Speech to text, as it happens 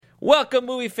Welcome,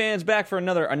 movie fans, back for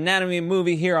another Anatomy of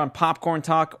Movie here on Popcorn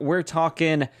Talk. We're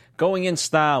talking Going in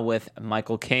Style with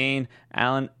Michael Caine,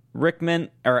 Alan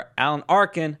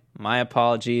Arkin, my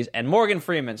apologies, and Morgan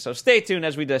Freeman. So stay tuned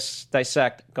as we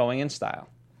dissect Going in Style.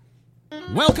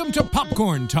 Welcome to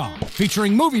Popcorn Talk,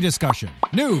 featuring movie discussion,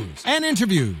 news, and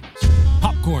interviews.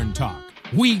 Popcorn Talk.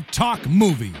 We talk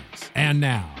movies. And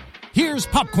now, here's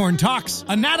Popcorn Talk's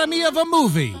Anatomy of a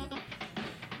Movie.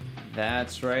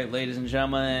 That's right, ladies and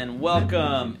gentlemen.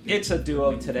 Welcome. It's a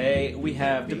duo today. We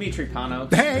have Dimitri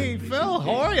Panos. Hey, Phil,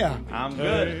 how are you? I'm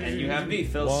good. And you have me,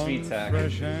 Phil Svitek.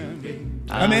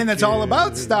 A man that's all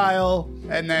about style,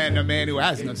 and then a man who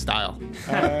has no style.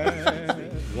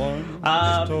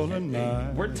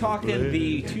 We're talking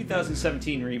the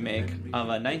 2017 remake of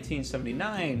a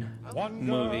 1979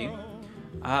 movie.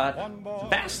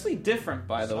 Vastly different,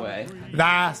 by the way.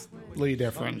 Vastly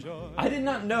different. I did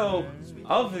not know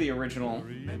of the original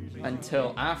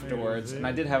until afterwards, and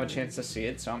I did have a chance to see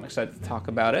it, so I'm excited to talk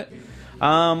about it.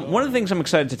 One of the things I'm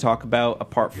excited to talk about,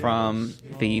 apart from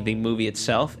the movie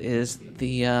itself, is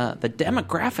the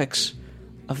demographics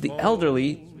of the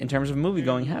elderly in terms of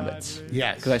movie-going habits.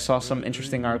 Yes. Because I saw some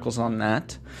interesting articles on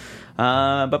that.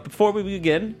 But before we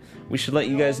begin, we should let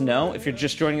you guys know, if you're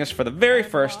just joining us for the very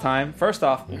first time, first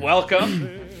off,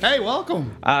 welcome. Hey,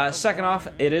 welcome. Second off,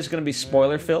 it is going to be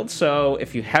spoiler-filled, so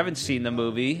if you haven't seen the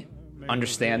movie,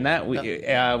 understand that.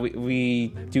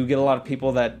 We do get a lot of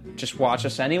people that just watch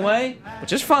us anyway,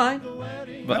 which is fine.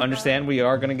 But understand we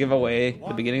are going to give away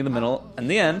the beginning, the middle, and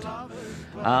the end.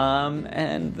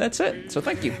 And that's it. So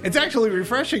thank you. It's actually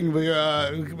refreshing,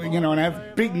 and I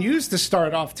have big news to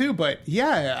start off too. But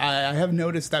yeah, I have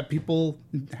noticed that people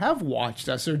have watched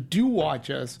us or do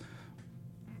watch us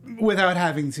without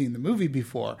having seen the movie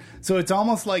before. So it's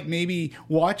almost like maybe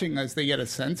watching us, they get a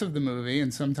sense of the movie,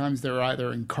 and sometimes they're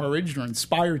either encouraged or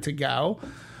inspired to go,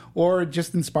 or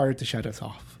just inspired to shut us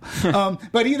off.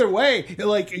 But either way, we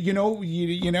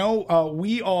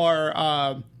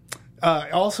are.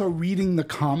 Also reading the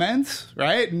comments,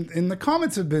 right? And the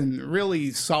comments have been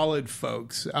really solid,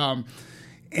 folks,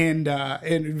 and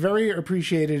very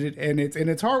appreciated. And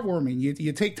it's heartwarming.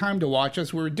 You take time to watch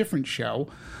us. We're a different show.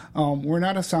 We're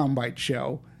not a soundbite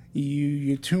show.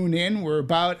 You tune in. We're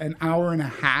about an hour and a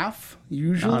half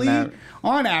usually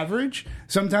on average.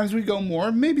 Sometimes we go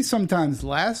more, maybe sometimes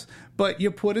less. But you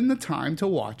put in the time to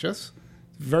watch us.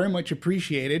 Very much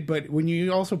appreciated. But when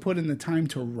you also put in the time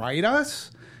to write us,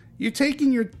 you're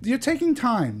taking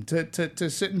time to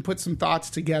sit and put some thoughts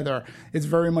together. It's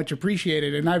very much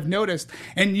appreciated. And I've noticed,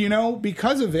 and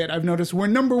because of it, I've noticed we're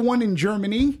number one in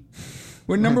Germany.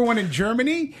 We're number one in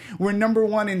Germany. We're number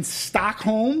one in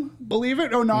Stockholm, believe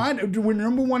it or not. We're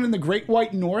number one in the Great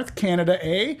White North, Canada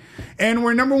A. And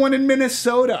we're number one in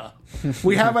Minnesota.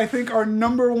 We have, I think, our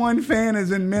number one fan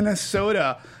is in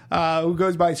Minnesota, who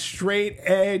goes by Straight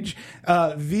Edge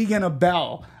Vegan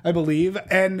Abel, I believe.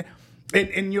 And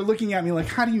you're looking at me like,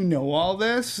 how do you know all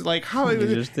this? Like, how?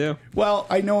 You just do. Well,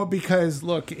 I know it because,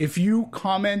 look, if you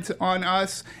comment on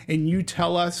us and you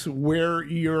tell us where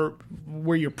your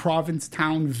province,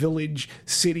 town, village,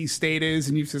 city, state is,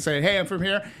 and you say, hey, I'm from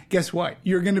here, guess what?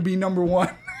 You're going to be number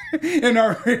one in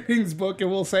our ratings book, and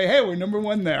we'll say, hey, we're number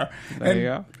one there. There you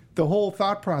go. The whole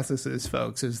thought process is,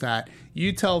 folks, is that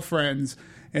you tell friends,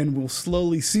 and we'll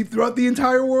slowly seep throughout the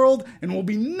entire world, and we'll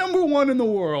be number one in the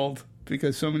world.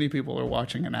 Because so many people are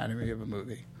watching Anatomy of a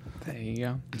Movie. There you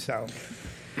go. So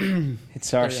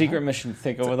it's our secret mission to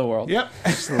take over the world. Yep.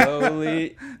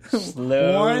 Slowly.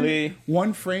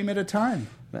 One frame at a time.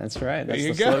 That's right. That's there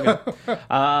you the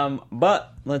slogan.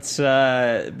 But let's,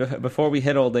 before we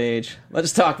hit old age,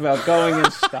 let's talk about Going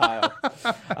in Style.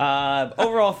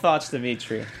 Overall thoughts,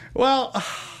 Dimitri? Well,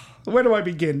 where do I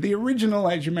begin? The original,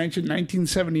 as you mentioned,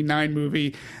 1979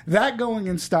 movie, that Going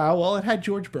in Style, well, it had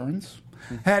George Burns.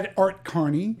 Had Art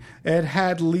Carney. It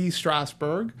had Lee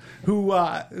Strasberg.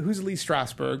 Who's Lee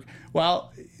Strasberg?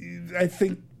 Well, I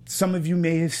think some of you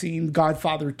may have seen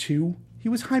Godfather 2. He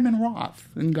was Hyman Roth.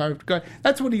 And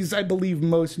that's what he's, I believe,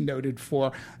 most noted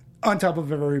for, on top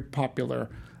of a very popular,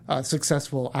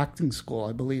 successful acting school.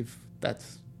 I believe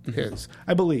that's his.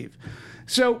 I believe.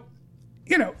 So,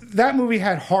 that movie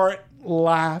had heart,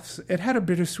 laughs. It had a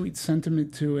bittersweet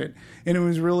sentiment to it. And it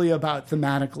was really about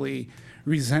thematically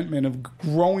resentment of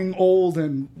growing old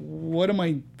and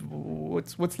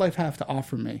what's life have to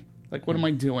offer me? Like, what am I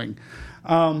doing?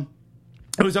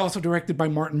 It was also directed by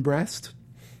Martin Brest,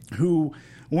 who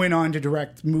went on to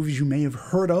direct movies you may have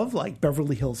heard of, like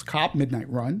Beverly Hills Cop, Midnight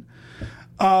Run.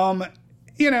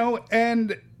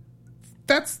 And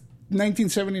that's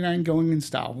 1979 Going in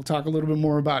Style. We'll talk a little bit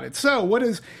more about it. So, what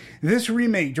is this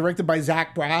remake directed by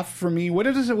Zach Braff for me? What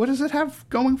does it have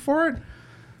going for it?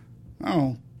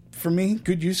 Oh, for me,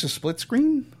 good use of split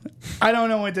screen. I don't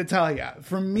know what to tell you.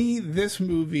 For me, this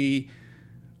movie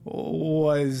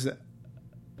was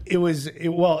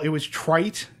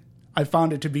trite. I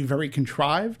found it to be very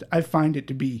contrived. I find it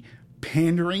to be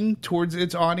pandering towards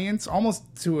its audience, almost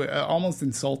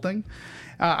insulting.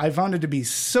 I found it to be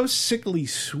so sickly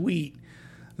sweet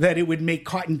that it would make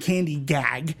cotton candy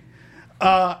gag.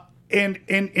 And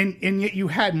yet you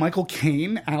had Michael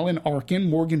Caine, Alan Arkin,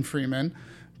 Morgan Freeman,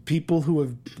 people who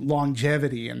have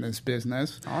longevity in this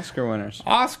business. Oscar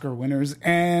winners,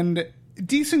 and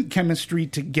decent chemistry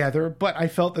together, but I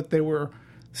felt that they were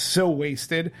so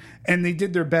wasted, and they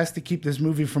did their best to keep this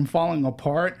movie from falling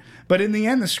apart. But in the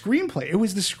end, it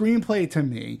was the screenplay to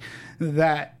me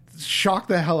that shocked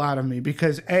the hell out of me,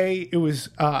 because it was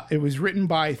written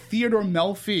by Theodore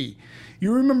Melfi.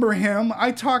 You remember him?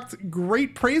 I talked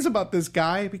great praise about this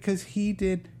guy because he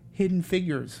did Hidden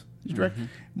Figures.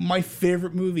 My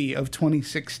favorite movie of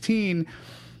 2016.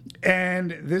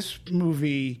 And this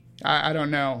movie, I don't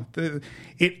know,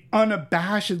 it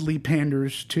unabashedly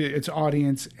panders to its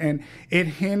audience, and it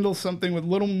handles something with a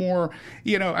little more,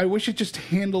 I wish it just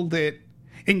handled it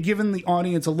and given the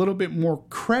audience a little bit more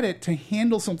credit to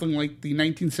handle something like the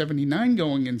 1979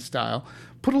 Going in Style,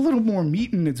 put a little more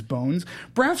meat in its bones.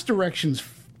 Braff's directions,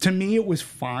 to me, it was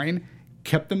fine.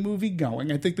 Kept the movie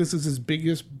going. I think this is his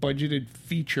biggest budgeted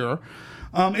feature.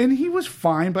 And he was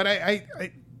fine, but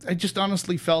I just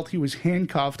honestly felt he was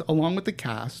handcuffed, along with the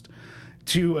cast,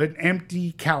 to an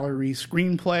empty calorie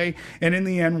screenplay. And in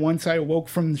the end, once I awoke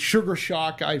from sugar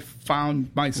shock, I found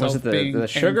myself being the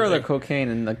sugar angry. or the cocaine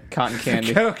and the cotton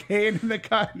candy? The cocaine and the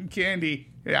cotton candy.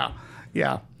 Yeah.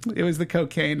 It was the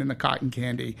cocaine and the cotton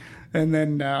candy. And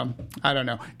then, I don't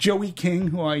know, Joey King,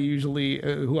 who I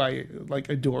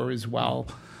adore as well.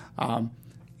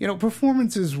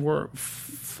 Performances were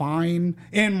fine.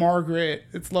 And Margaret,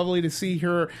 it's lovely to see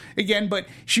her again, but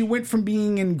she went from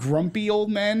being in Grumpy Old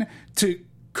Men to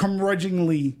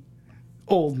curmudgeonly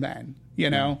old men.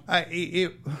 I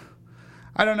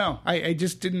don't know. I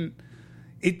just didn't.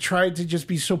 It tried to just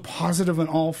be so positive on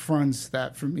all fronts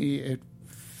that for me it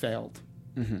failed.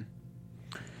 Mm-hmm.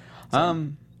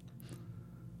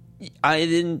 I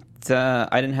didn't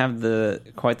have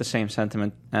quite the same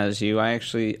sentiment as you. I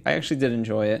actually did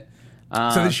enjoy it.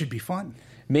 So this should be fun.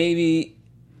 Maybe,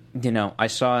 I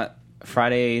saw it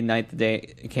Friday night, the day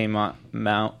it came out.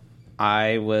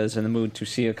 I was in the mood to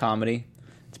see a comedy.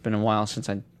 It's been a while since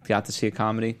I got to see a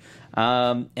comedy.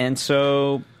 And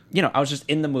so, I was just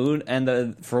in the mood,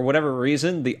 and for whatever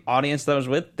reason, the audience that I was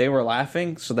with, they were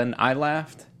laughing, so then I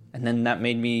laughed. And then that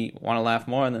made me want to laugh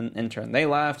more, and then in turn they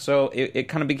laughed. So it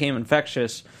kind of became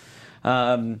infectious,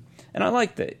 and I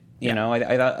liked it.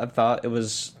 I thought it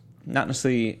was not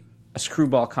necessarily a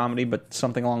screwball comedy, but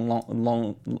something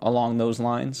along those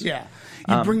lines. Yeah,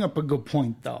 you bring up a good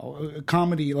point, though. A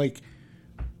comedy like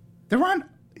there aren't.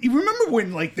 You remember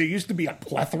when there used to be a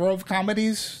plethora of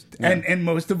comedies, and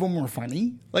most of them were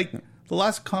funny. The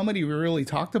last comedy we really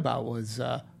talked about was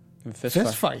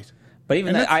Fist Fight. But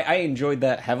even that, I enjoyed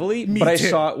that heavily. But I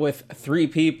saw it with 3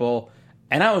 people,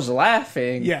 and I was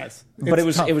laughing. Yes, but it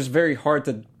was very hard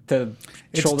to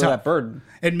shoulder that burden.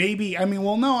 And maybe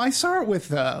I saw it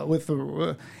with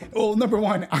number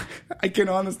one, I can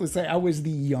honestly say I was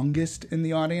the youngest in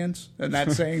the audience, and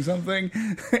that's saying something.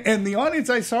 And the audience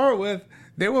I saw it with,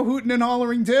 they were hooting and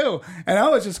hollering too, and I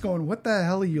was just going, "What the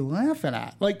hell are you laughing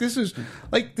at? This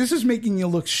is making you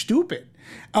look stupid."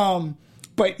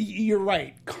 But you're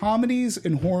right. Comedies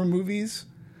and horror movies,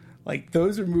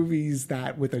 those are movies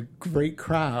that, with a great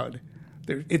crowd,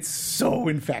 it's so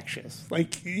infectious.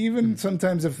 Even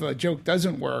sometimes if a joke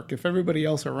doesn't work, if everybody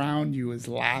else around you is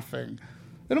laughing,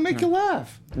 it'll make you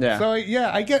laugh. Yeah. So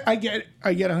I get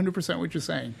 100% what you're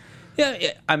saying.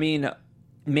 Yeah. I mean,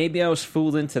 maybe I was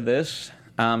fooled into this.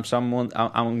 So I'm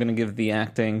going to give the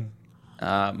acting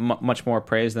much more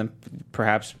praise than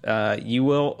perhaps you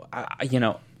will.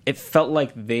 It felt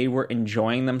like they were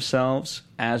enjoying themselves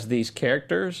as these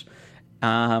characters.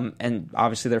 And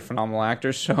obviously they're phenomenal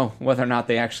actors, so whether or not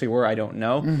they actually were, I don't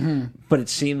know. Mm-hmm. But it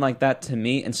seemed like that to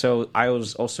me, and so I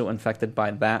was also infected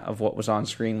by that of what was on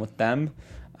screen with them.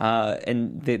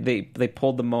 And they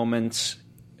pulled the moments.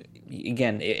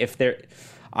 Again, if they're...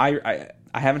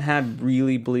 I haven't had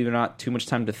really, believe it or not, too much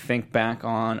time to think back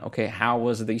on, okay, how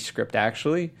was the script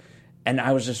actually? And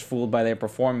I was just fooled by their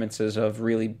performances of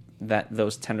really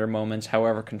those tender moments,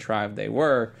 however contrived they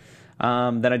were,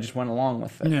 that I just went along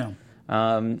with it. Yeah.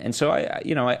 And so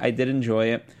I did enjoy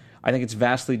it. I think it's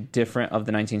vastly different of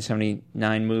the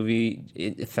 1979 movie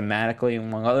thematically,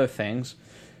 among other things.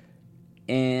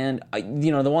 And,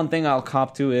 the one thing I'll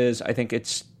cop to is I think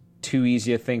it's too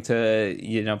easy a thing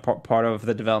to, part of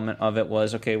the development of it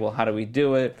was, okay, well, how do we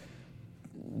do it?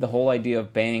 The whole idea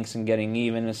of banks and getting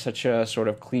even is such a sort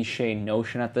of cliche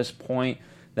notion at this point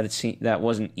that that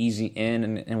wasn't easy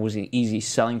in and was an easy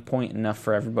selling point enough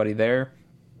for everybody there.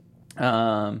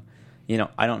 I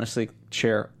don't necessarily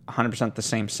share 100% the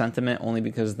same sentiment, only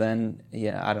because then,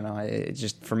 I don't know. It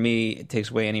just, for me, it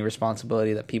takes away any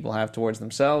responsibility that people have towards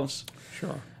themselves.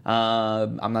 Sure.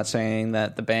 I'm not saying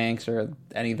that the banks or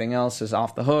anything else is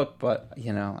off the hook, but,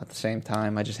 at the same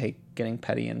time, I just hate getting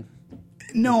petty and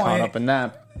caught up in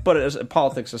that. But as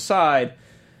politics aside,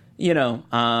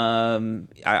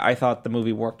 I thought the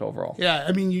movie worked overall. Yeah,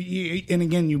 I mean, and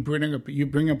again, you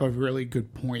bring up a really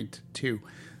good point too.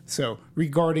 So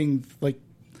regarding like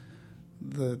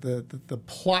the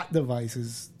plot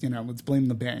devices, let's blame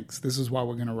the banks. This is why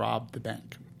we're going to rob the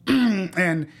bank.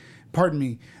 And pardon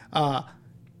me,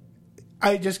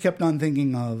 I just kept on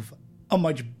thinking of a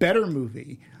much better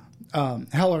movie,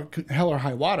 Hell or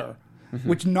High Water,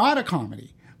 which not a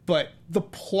comedy, but the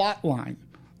plot line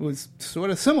was sort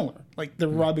of similar. Like they're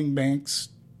robbing banks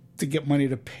to get money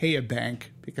to pay a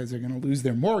bank because they're going to lose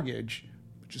their mortgage,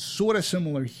 which is sort of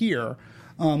similar here.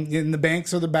 And the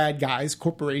banks are the bad guys.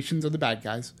 Corporations are the bad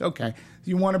guys. Okay.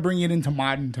 You want to bring it into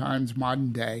modern times,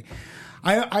 modern day.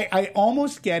 I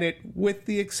almost get it, with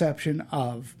the exception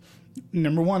of,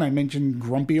 number one, I mentioned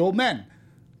Grumpy Old Men.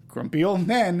 Grumpy Old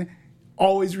Men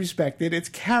always respected its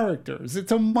characters.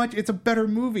 It's a better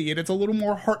movie, and it's a little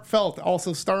more heartfelt,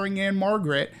 also starring Anne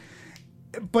Margaret.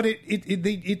 But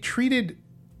it treated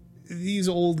these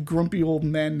grumpy old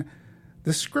men,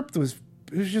 the script was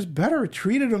just better. It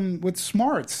treated them with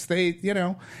smarts.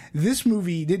 This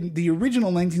movie didn't, the original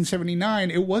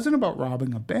 1979, it wasn't about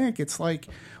robbing a bank. It's like,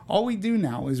 all we do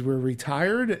now is we're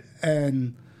retired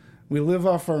and we live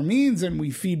off our means and we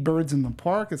feed birds in the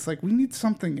park. It's like, we need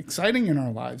something exciting in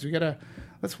our lives. We gotta,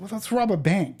 let's rob a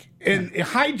bank. And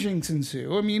hijinks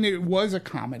ensue. I mean, it was a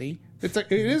comedy. It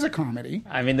is a comedy.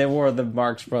 I mean, they wore the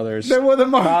Marx Brothers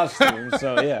costumes,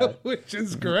 so yeah. Which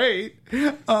is great.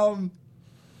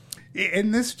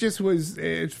 And this just was,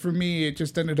 for me, it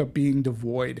just ended up being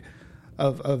devoid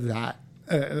of that.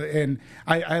 And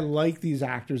I like these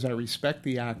actors. I respect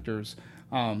the actors.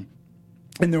 And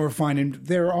they were fine. And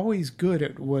they're always good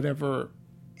at whatever,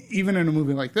 even in a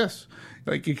movie like this.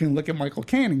 Like, you can look at Michael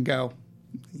Caine and go,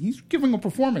 he's giving a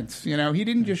performance. He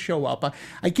didn't just show up.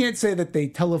 I can't say that they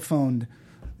telephoned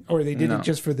or they did it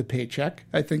just for the paycheck.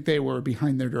 I think they were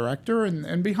behind their director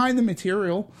and behind the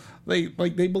material. They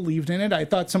believed in it. I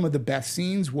thought some of the best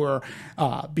scenes were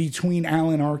between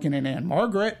Alan Arkin and Anne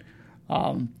Margaret.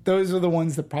 Those are the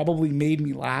ones that probably made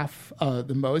me laugh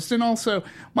the most. And also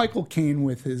Michael Caine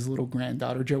with his little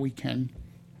granddaughter, Joey King,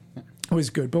 was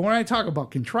good. But when I talk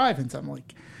about contrivance, I'm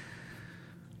like,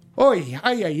 oy,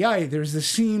 ay, ay, ay. There's the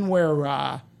scene where,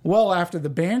 after the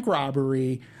bank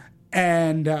robbery,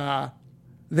 and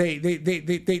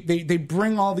they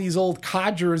bring all these old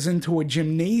codgers into a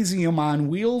gymnasium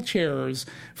on wheelchairs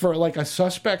for like a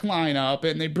suspect lineup,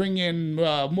 and they bring in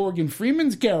Morgan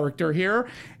Freeman's character here,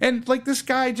 and like this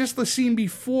guy, just the scene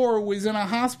before, was in a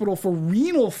hospital for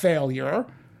renal failure,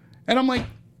 and I'm like,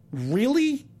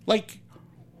 really? Like,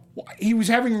 he was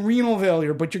having renal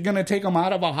failure, but you're going to take him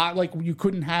out of like you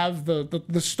couldn't have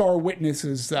the star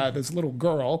witnesses, this little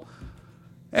girl.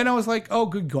 And I was like, oh,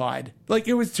 good God. Like,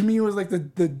 it was like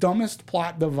the dumbest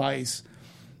plot device,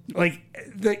 like,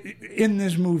 in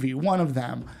this movie, one of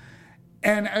them.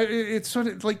 And it's sort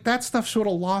of like that stuff sort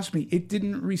of lost me. It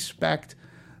didn't respect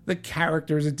the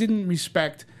characters. It didn't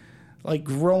respect, like,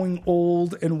 growing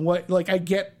old and I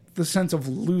get the sense of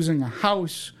losing a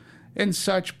house and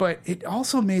such, but it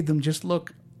also made them just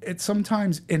look, it's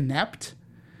sometimes inept.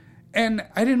 And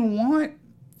I didn't want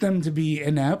them to be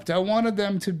inept. I wanted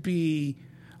them to be,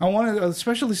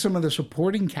 especially some of the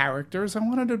supporting characters,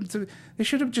 they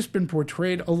should have just been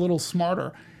portrayed a little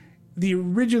smarter. The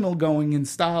original Going in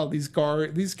Style, these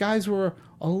guys were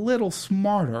a little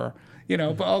smarter,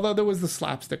 but although there was the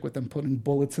slapstick with them putting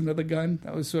bullets into the gun,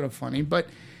 that was sort of funny, but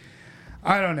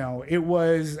I don't know.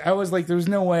 I was like, there was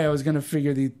no way I was going to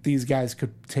figure these guys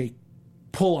could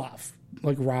pull off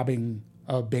like robbing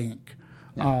a bank.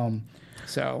 Yeah.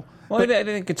 I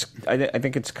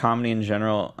think it's comedy in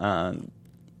general. I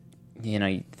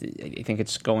think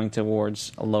it's going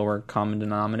towards a lower common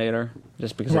denominator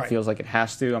just because it feels like it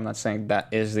has to. I'm not saying that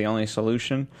is the only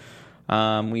solution.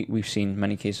 We've seen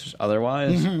many cases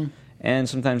otherwise. Mm-hmm. And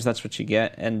sometimes that's what you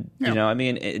get. And,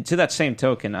 to that same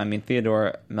token,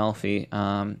 Theodore Melfi,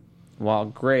 while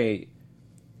great,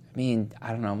 I mean,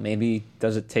 I don't know, maybe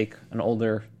does it take an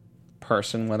older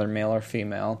person, whether male or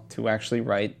female, to actually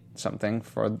write something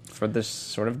for this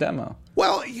sort of demo?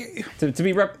 Well, to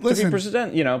be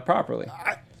presented, properly.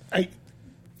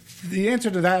 The answer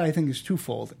to that, I think, is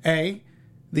twofold. A,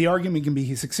 the argument can be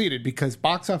he succeeded because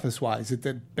box office-wise, it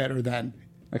did better than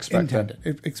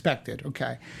expected.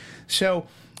 Okay. So,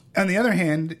 on the other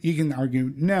hand, you can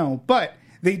argue no, but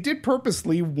they did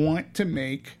purposely want to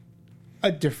make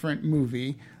a different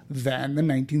movie than the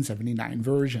 1979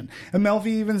 version. And Melfi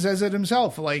even says it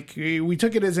himself. Like, we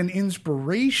took it as an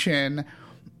inspiration,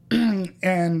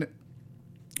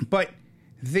 but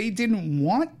they didn't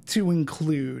want to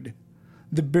include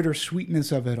the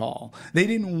bittersweetness of it all. They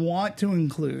didn't want to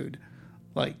include,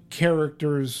 like,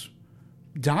 characters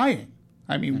dying.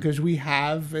 I mean, because we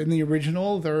have in the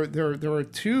original, there are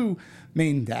two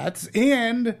main deaths,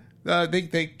 and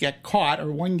they get caught,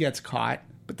 or one gets caught.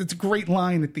 But that's a great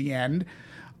line at the end.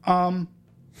 You're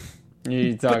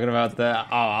talking about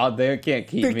they can't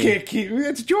keep me. They can't keep me.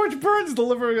 It's George Burns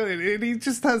delivering it, and he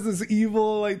just has this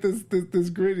evil, like this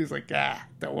grin. He's like,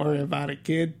 don't worry about it,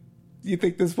 kid. You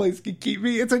think this place can keep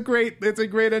me? It's a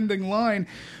great ending line.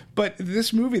 But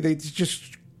this movie, they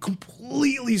just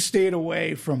completely stayed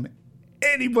away from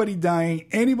anybody dying,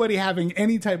 anybody having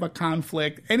any type of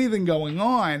conflict, anything going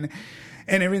on,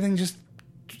 and everything just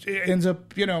ends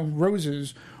up,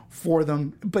 roses for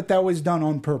them. But that was done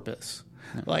on purpose.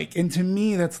 Yeah. Like, and to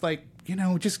me, that's like,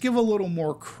 just give a little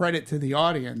more credit to the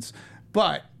audience.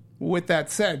 But with that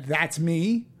said, that's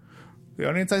me. The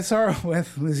audience I saw it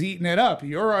with was eating it up.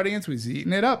 Your audience was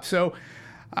eating it up. So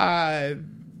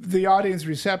the audience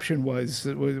reception was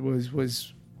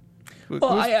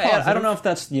well, I don't know if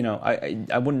that's,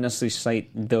 I wouldn't necessarily cite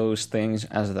those things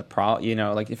as the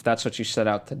problem, like if that's what you set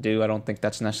out to do, I don't think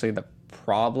that's necessarily the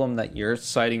problem that you're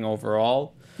citing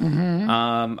overall.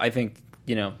 Mm-hmm. I think,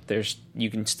 you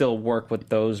can still work with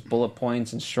those bullet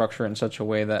points and structure in such a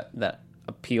way that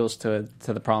appeals to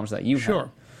the problems that you have.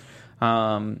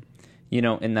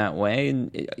 In that way.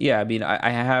 And yeah, I mean, I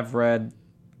have read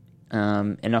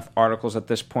enough articles at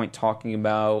this point talking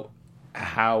about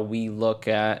how we look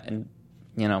at, and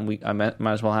I might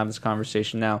as well have this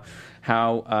conversation now,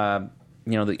 how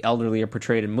the elderly are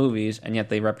portrayed in movies, and yet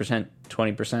they represent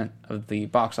 20% of the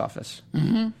box office.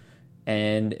 Mm-hmm.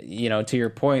 And to your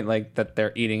point, like that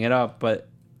they're eating it up. But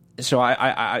so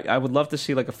I would love to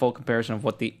see like a full comparison of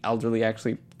what the elderly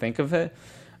actually think of it.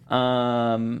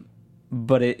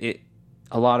 But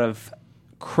a lot of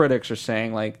critics are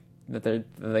saying like that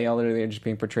the elderly are just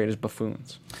being portrayed as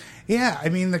buffoons. Yeah, I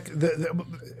mean,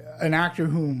 an actor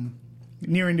whom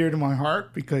near and dear to my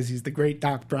heart because he's the great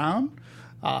Doc Brown.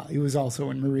 He was also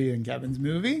in Maria and Kevin's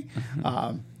movie,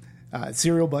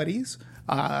 Serial Buddies.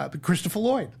 Christopher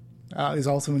Lloyd is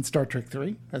also in Star Trek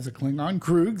 3 as a Klingon,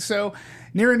 Krug. So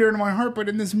near and dear to my heart. But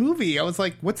in this movie, I was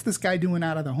like, what's this guy doing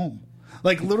out of the home?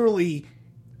 Like literally,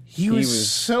 he was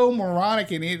so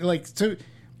moronic and so.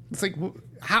 It's like,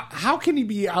 how can he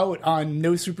be out on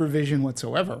no supervision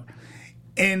whatsoever?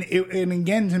 And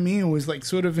again, to me, it was like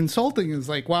sort of insulting. It was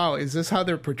like, wow, is this how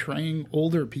they're portraying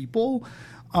older people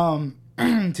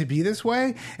to be this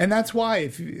way? And that's why,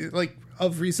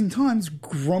 of recent times,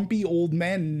 grumpy old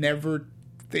men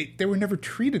they were never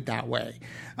treated that way.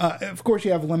 Of course,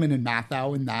 you have Lemon and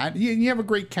Mathau in that. You have a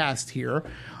great cast here.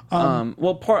 Not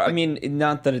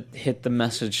that it hit the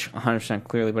message 100%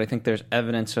 clearly, but I think there's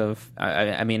evidence of,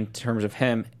 in terms of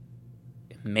him,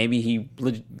 maybe he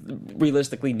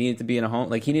realistically needed to be in a home.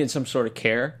 Like, he needed some sort of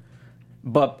care.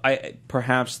 But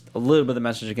perhaps a little bit of the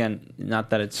message, again, not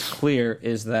that it's clear,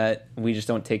 is that we just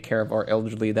don't take care of our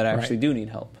elderly that actually do need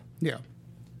help. Yeah.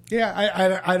 Yeah,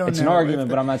 I don't know. It's an argument,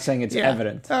 but I'm not saying it's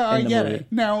evident in the I get movie. It.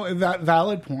 Now, that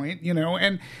valid point,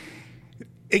 and...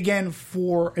 Again,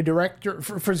 for a director,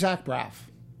 for Zach Braff,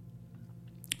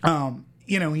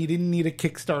 he didn't need a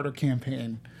Kickstarter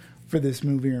campaign for this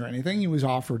movie or anything. He was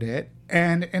offered it.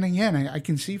 And again, I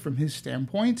can see from his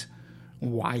standpoint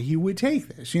why he would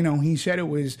take this. He said it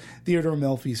was Theodore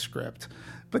Melfi's script.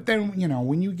 But then,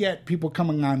 when you get people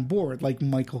coming on board, like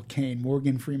Michael Caine,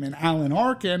 Morgan Freeman, Alan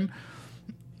Arkin,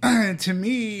 to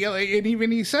me, and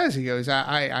even he says, he goes,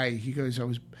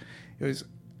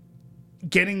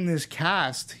 getting this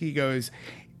cast, he goes,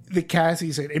 the cast,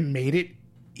 he said, it made it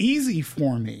easy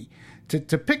for me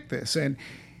to pick this. And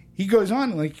he goes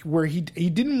on, like, where he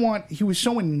was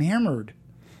so enamored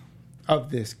of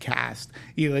this cast.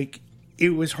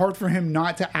 It was hard for him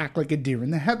not to act like a deer in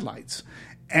the headlights.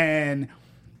 And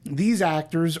these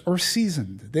actors are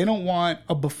seasoned. They don't want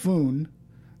a buffoon.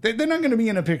 They're not going to be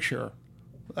in a picture.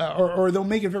 Or they'll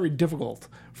make it very difficult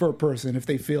for a person if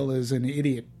they feel there's an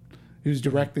idiot who's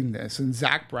directing this, and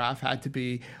Zach Braff had to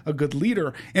be a good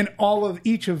leader. And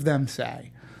each of them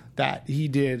say that he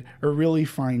did a really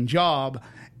fine job,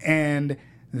 and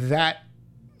that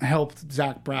helped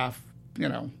Zach Braff,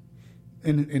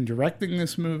 in directing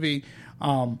this movie.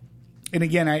 And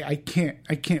again, I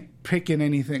can't pick in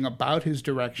anything about his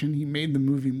direction. He made the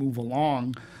movie move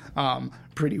along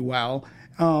pretty well,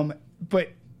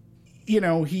 but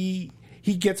he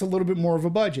gets a little bit more of a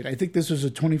budget. I think this was a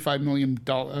 $25 million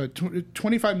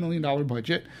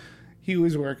budget. He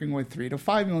was working with $3 to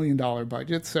 $5 million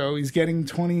budget, so he's getting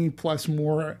 20 plus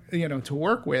more, to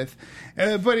work with.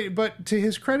 But to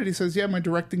his credit, he says, "Yeah, my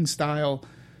directing style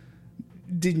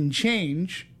didn't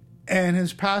change, and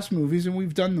his past movies, and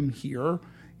we've done them here,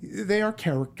 they are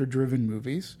character-driven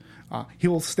movies. He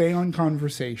will stay on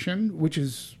conversation, which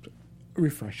is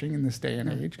refreshing in this day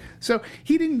and age. So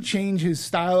he didn't change his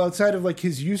style outside of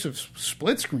his use of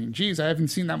split screen. Geez, I haven't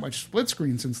seen that much split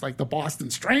screen since the Boston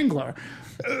Strangler.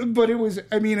 But it was,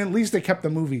 at least they kept the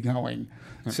movie going.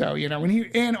 So,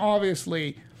 and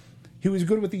obviously he was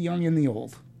good with the young and the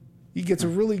old. He gets a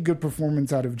really good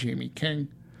performance out of Jamie King,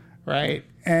 right?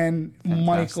 And fantastic.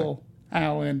 Michael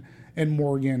Allen and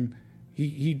Morgan,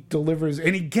 he delivers,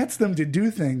 and he gets them to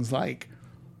do things like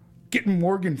getting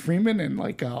Morgan Freeman in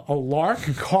a lark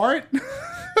cart.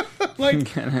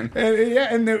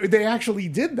 And they actually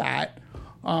did that.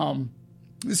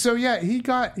 So yeah, he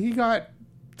got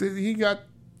the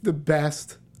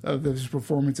best of his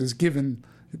performances given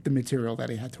the material that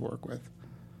he had to work with.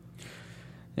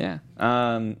 Yeah.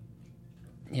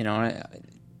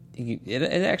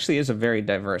 It actually is a very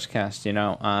diverse cast,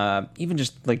 even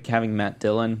just having Matt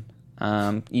Dillon,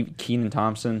 Kenan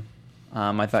Thompson.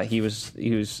 I thought he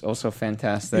was also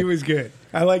fantastic. He was good.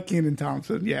 I like Kenan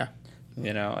Thompson. Yeah,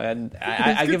 and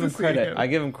I give him credit. I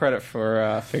give him credit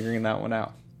for figuring that one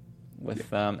out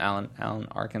with Alan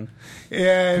Arkin.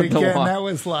 Yeah, and again, that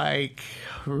was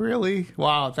really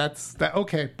wow. That's that.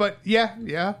 Okay, but yeah.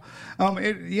 Yeah.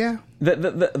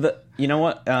 The you know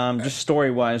what? Just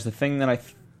story wise, the thing that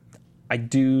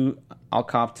I'll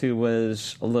cop to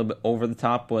was a little bit over the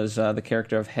top was the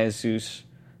character of Jesus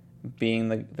being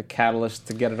the catalyst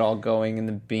to get it all going and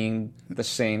then being the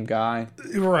same guy.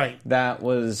 Right. That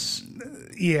was...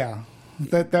 Yeah.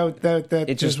 That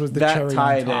it just was the cherry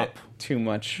on top. It too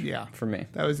much for me.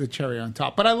 That was the cherry on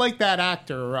top. But I like that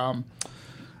actor,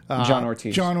 John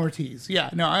Ortiz. John Ortiz. Yeah.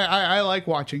 No, I like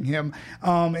watching him.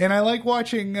 And I like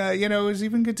watching, it was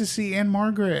even good to see Anne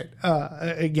Margaret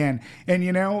again. And,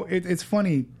 it's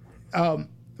funny.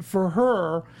 For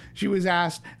her, she was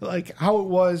asked how it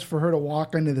was for her to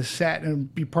walk onto the set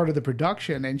and be part of the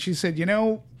production, and she said,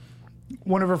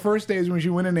 one of her first days when she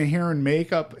went into hair and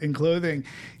makeup and clothing,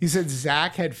 he said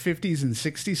Zach had 50s and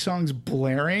 60s songs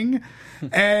blaring,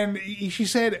 and she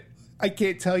said, "I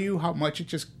can't tell you how much it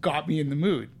just got me in the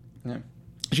mood." Yeah.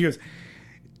 She goes,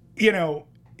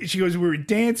 we were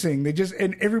dancing.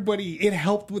 And everybody, it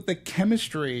helped with the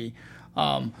chemistry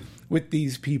with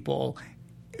these people,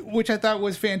 which I thought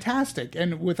was fantastic.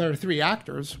 And with our three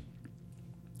actors,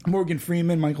 Morgan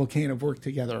Freeman, Michael Caine have worked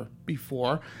together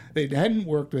before. They hadn't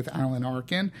worked with Alan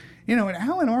Arkin. And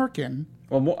Alan Arkin...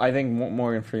 Well, I think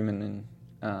Morgan Freeman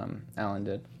and Alan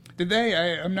did. Did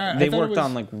they? I'm not... They worked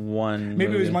on one Maybe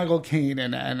movie. It was Michael Caine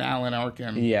and Alan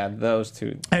Arkin. Yeah, those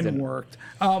two hadn't worked.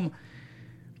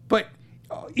 But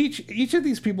each of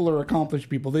these people are accomplished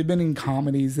people. They've been in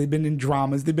comedies. They've been in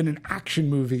dramas. They've been in action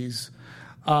movies.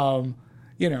 And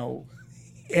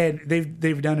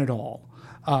they've done it all.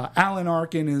 Alan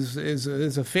Arkin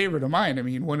is a favorite of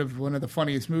mine. One of the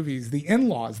funniest movies, The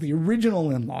In-Laws, the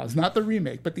original In-Laws, not the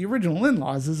remake, but the original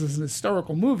In-Laws is an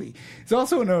historical movie. It's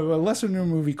also in a lesser-known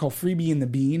movie called Freebie and the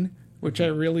Bean, which I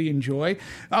really enjoy.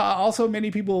 Also, many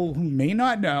people who may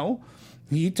not know,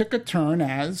 he took a turn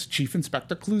as Chief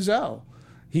Inspector Clouseau.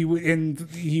 He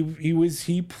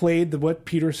played what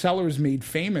Peter Sellers made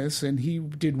famous, and he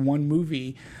did one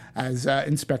movie as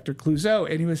Inspector Clouseau,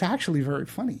 and he was actually very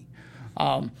funny.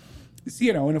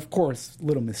 And of course,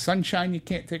 Little Miss Sunshine you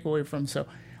can't take away from. So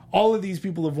all of these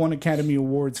people have won Academy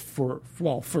Awards for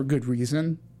good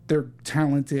reason. They're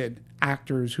talented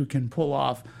actors who can pull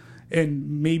off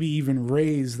and maybe even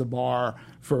raise the bar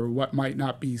for what might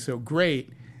not be so great.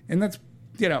 And that's,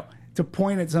 to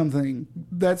point at something,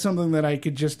 that's something that I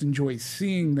could just enjoy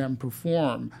seeing them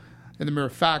perform in the mere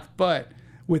fact. But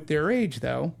with their age,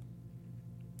 though,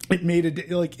 it made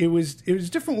it was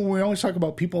different when we always talk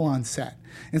about people on set.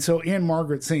 And so Anne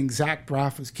Margaret saying Zach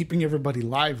Braff was keeping everybody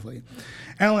lively.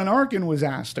 Alan Arkin was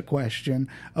asked a question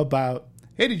about,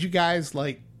 hey, did you guys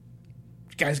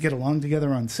get along together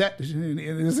on set? And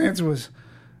his answer was,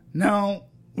 no,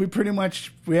 we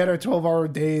had our 12-hour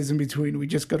days in between. We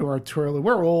just go to our trailer.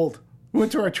 We're old. We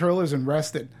went to our trailers and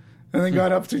rested, and then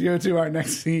got up to go to our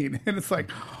next scene. And it's like,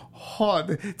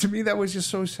 to me, that was just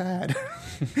so sad.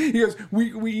 He goes,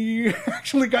 we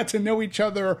actually got to know each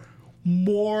other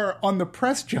more on the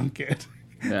press junket.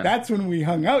 Yeah. That's when we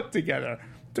hung out together.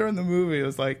 During the movie, it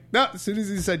was like, no, as soon as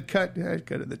he said cut, I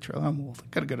go to the trailer. I'm old. I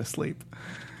got to go to sleep.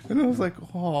 And I was like,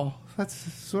 oh, that's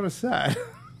sort of sad.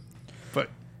 But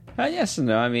yes and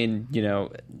no. I mean,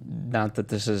 not that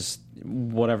this is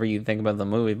whatever you think about the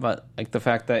movie, but like the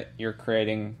fact that you're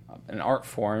creating an art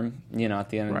form, at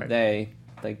the end of the day,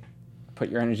 like put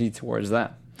your energy towards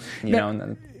that.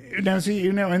 Now, see,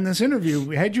 in this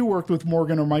interview, had you worked with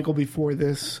Morgan or Michael before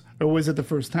this, or was it the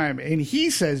first time? And he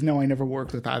says, no, I never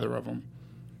worked with either of them.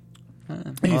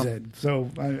 He said, so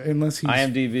unless he's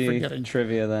IMDb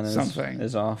trivia then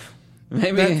is off.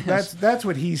 Maybe that's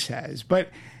what he says. But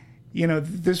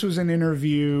this was an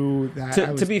interview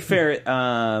that to be fair,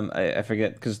 I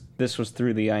forget because this was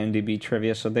through the IMDb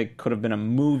trivia, so they could have been a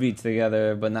movie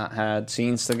together but not had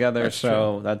scenes together. That's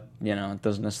so true. That it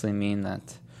doesn't necessarily mean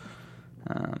that.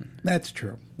 That's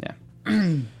true. Yeah.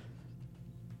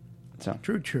 So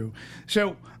true.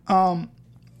 So, and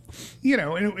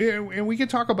we could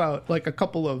talk about like a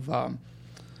couple of.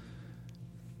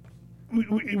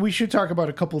 We should talk about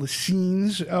a couple of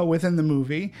scenes within the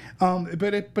movie,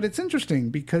 but it's interesting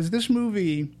because this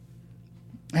movie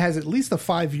has at least a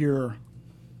 5-year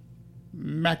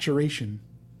maturation,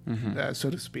 so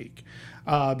to speak,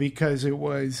 because it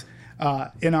was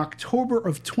in October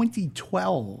of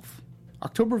 2012.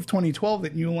 October of 2012,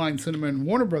 that New Line Cinema and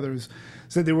Warner Brothers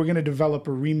said they were going to develop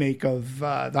a remake of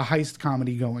the heist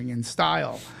comedy Going in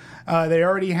Style. They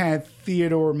already had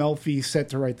Theodore Melfi set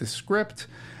to write the script.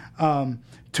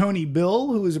 Tony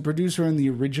Bill, who was a producer in the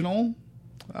original,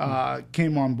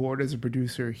 came on board as a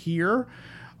producer here.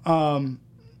 And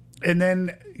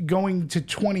then going to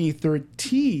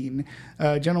 2013,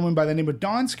 a gentleman by the name of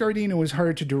Don Scardino was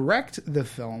hired to direct the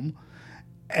film.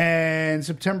 And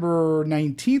September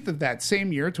 19th of that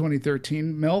same year,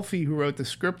 2013, Melfi, who wrote the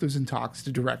script, was in talks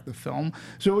to direct the film.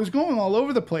 So it was going all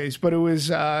over the place, but it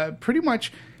was pretty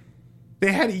much,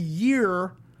 they had a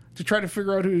year to try to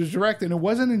figure out who was directing. And it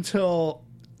wasn't until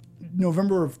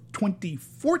November of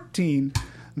 2014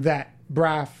 that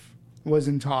Braff was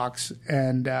in talks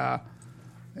and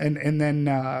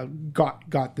then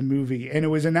got the movie. And it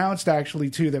was announced, actually,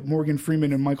 too, that Morgan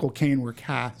Freeman and Michael Caine were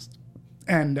cast.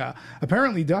 And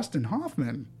apparently Dustin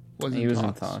Hoffman was in talks. He was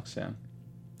in talks, yeah.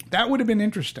 That would have been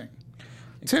interesting.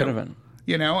 It could have been.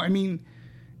 I mean,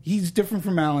 he's different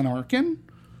from Alan Arkin,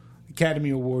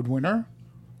 Academy Award winner.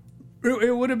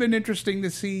 It would have been interesting to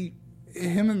see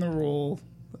him in the role.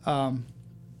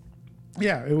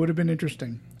 It would have been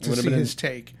interesting to see his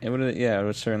take. It would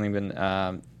have certainly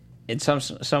been... in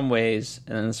some ways,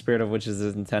 and in the spirit of which is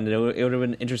intended, it would have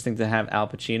been interesting to have Al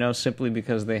Pacino simply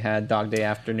because they had Dog Day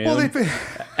Afternoon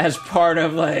as part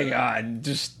of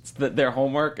just their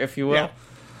homework, if you will.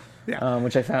 Yeah.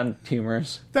 Which I found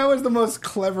humorous. That was the most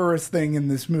cleverest thing in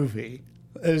this movie,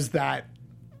 is that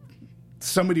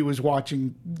somebody was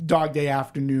watching Dog Day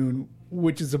Afternoon,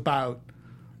 which is about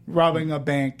robbing a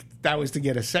bank. That was to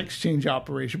get a sex change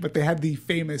operation, but they had the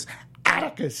famous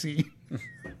Attica scene.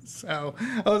 So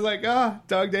I was like,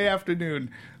 Dog Day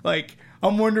Afternoon. Like,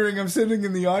 I'm sitting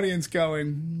in the audience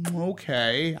going,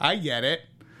 okay, I get it.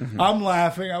 Mm-hmm. I'm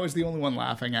laughing. I was the only one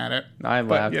laughing at it. I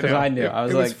laughed because I knew. I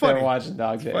was like, they're watching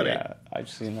Dog Day. Yeah, I've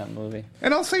seen that movie.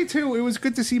 And I'll say, too, it was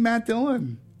good to see Matt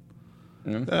Dillon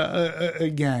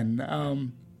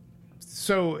again.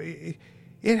 So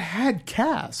it had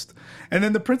cast. And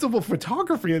then the principal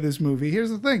photography of this movie, here's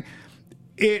the thing.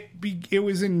 It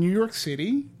was in New York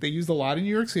City. They used a lot in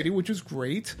New York City, which was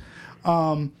great.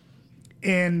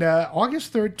 And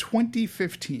August 3rd,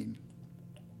 2015.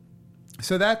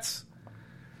 So that's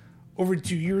over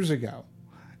 2 years ago.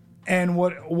 And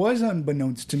what was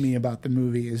unbeknownst to me about the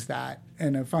movie is that,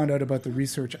 and I found out about the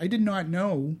research, I did not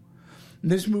know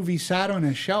this movie sat on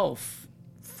a shelf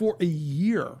for a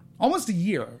year, almost a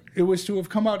year. It was to have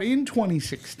come out in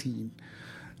 2016.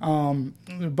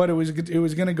 But it was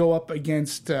going to go up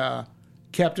against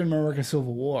Captain America: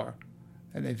 Civil War,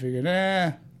 and they figured,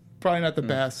 probably not the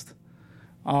best.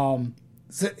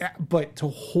 But to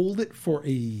hold it for a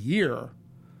year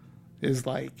is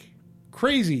like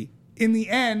crazy. In the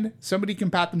end, somebody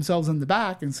can pat themselves on the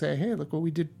back and say, "Hey, look what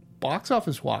we did, box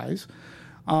office wise."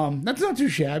 That's not too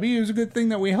shabby. It was a good thing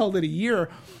that we held it a year.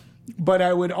 But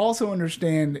I would also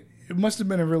understand it must have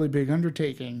been a really big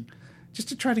undertaking just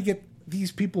to try to get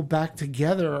these people back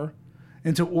together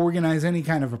and to organize any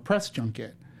kind of a press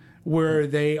junket, where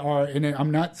they are, and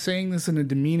I'm not saying this in a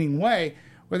demeaning way,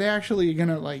 where they actually are going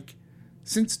to, like,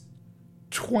 since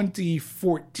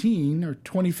 2014 or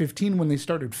 2015 when they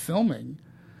started filming,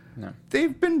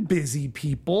 they've been busy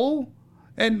people.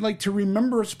 And, like, to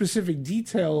remember specific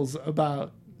details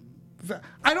about...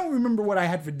 I don't remember what I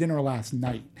had for dinner last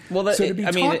night. Well, so to be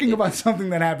talking about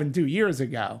something that happened 2 years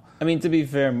ago... I mean, to be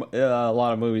fair, a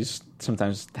lot of movies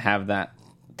sometimes have that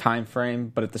time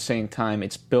frame, but at the same time,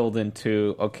 it's built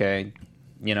into, okay,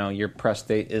 you know, your press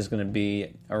date is going to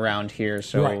be around here,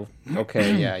 so,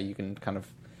 okay, yeah, you can kind of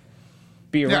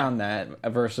be around that,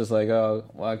 versus like, oh,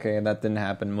 well, okay, that didn't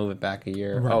happen, move it back a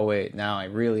year. Right. Oh, wait, now I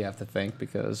really have to think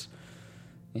because...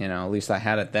 You know, at least I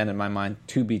had it then in my mind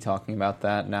to be talking about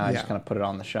that. Now I just kind of put it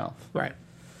on the shelf. Right.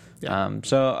 Yeah.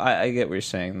 So I get what you're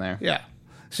saying there. Yeah.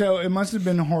 So it must have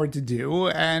been hard to do.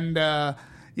 And,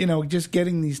 you know, just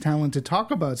getting these talent to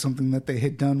talk about something that they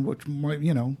had done,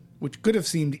 which could have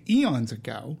seemed eons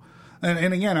ago.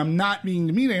 And again, I'm not being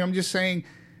demeaning. I'm just saying,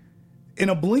 in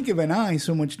a blink of an eye,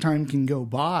 so much time can go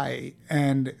by.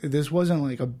 And this wasn't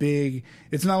like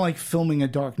it's not like filming a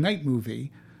Dark Knight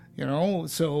movie, you know?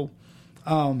 So...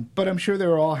 but I'm sure they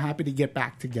were all happy to get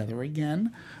back together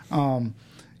again,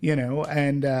 you know.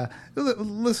 And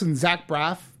listen, Zach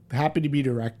Braff, happy to be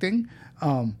directing,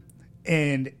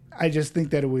 and I just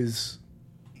think that it was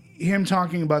him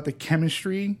talking about the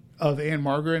chemistry of Anne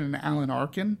Margaret and Alan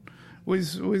Arkin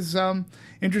was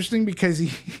interesting because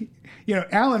he. You know,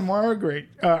 Anne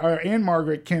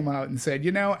Margaret came out and said,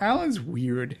 you know, Alan's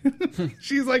weird.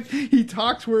 She's like, he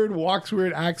talks weird, walks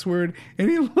weird, acts weird, and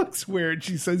he looks weird,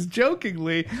 she says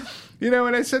jokingly. You know,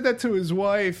 and I said that to his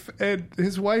wife, and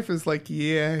his wife is like,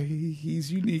 yeah,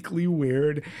 he's uniquely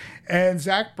weird. And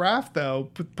Zach Braff,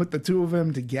 though, put the two of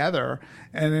them together,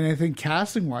 and then I think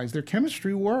casting-wise, their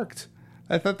chemistry worked.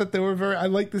 I thought that they were I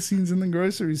liked the scenes in the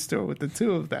grocery store with the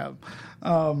two of them.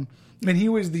 And he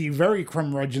was the very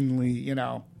curmudgeonly, you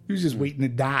know, he was just waiting to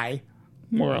die,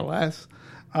 more or less.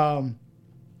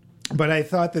 But I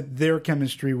thought that their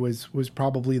chemistry was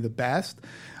probably the best.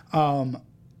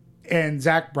 And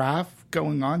Zach Braff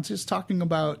going on, just talking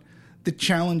about the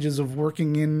challenges of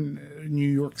working in New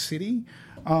York City.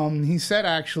 He said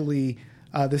actually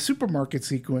the supermarket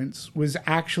sequence was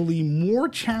actually more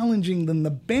challenging than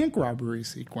the bank robbery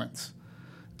sequence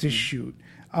to shoot.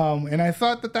 And I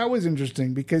thought that was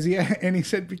interesting because he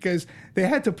said because they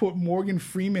had to put Morgan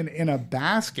Freeman in a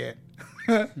basket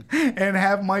and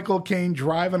have Michael Caine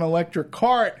drive an electric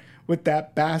cart with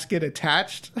that basket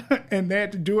attached, and they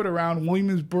had to do it around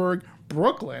Williamsburg,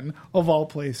 Brooklyn, of all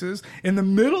places, in the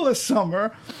middle of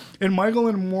summer. And Michael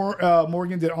and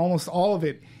Morgan did almost all of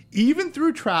it, even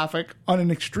through traffic on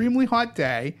an extremely hot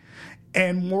day.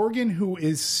 And Morgan, who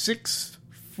is 6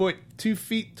 foot 2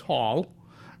 feet tall,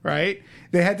 right?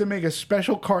 They had to make a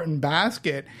special carton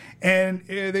basket, and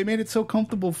they made it so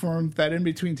comfortable for him that in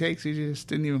between takes, he just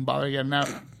didn't even bother getting out.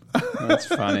 That's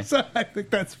funny. So I think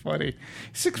that's funny.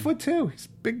 6'2", he's a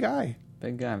big guy.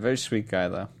 Big guy, very sweet guy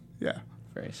though. Yeah,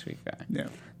 very sweet guy. Yeah,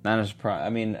 not a surprise. I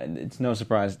mean, it's no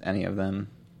surprise any of them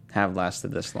have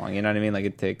lasted this long. You know what I mean? Like,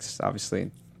 it takes obviously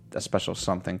a special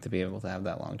something to be able to have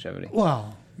that longevity.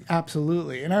 Well,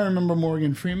 absolutely. And I remember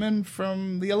Morgan Freeman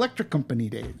from the Electric Company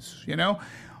days. You know.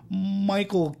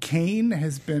 Michael Caine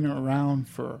has been around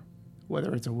for,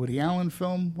 whether it's a Woody Allen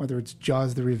film, whether it's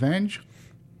Jaws: The Revenge,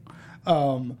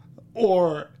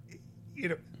 or, you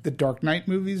know, the Dark Knight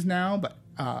movies now. But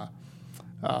I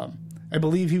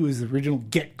believe he was the original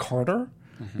Get Carter.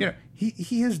 Mm-hmm. You know,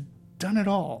 he has done it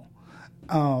all.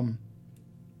 And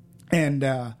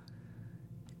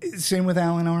same with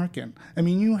Alan Arkin. I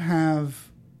mean, you have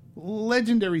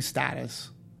legendary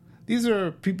status. These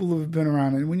are people who have been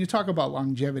around, and when you talk about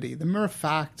longevity, the mere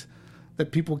fact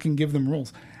that people can give them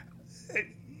roles.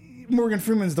 Morgan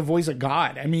Freeman's the voice of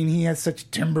God. I mean, he has such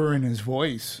timbre in his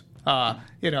voice.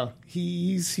 You know,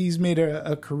 he's made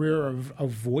a career of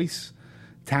voice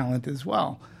talent as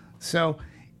well. So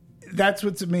that's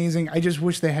what's amazing. I just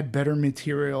wish they had better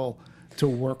material to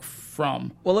work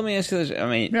from. Well, let me ask you this. I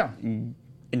mean,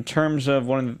 in terms of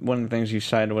one of the things you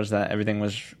cited was that everything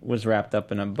was wrapped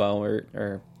up in a bow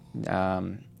or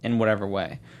in whatever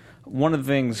way. One of the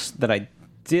things that I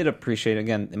did appreciate,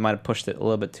 again, it might have pushed it a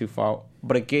little bit too far,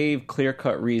 but it gave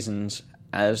clear-cut reasons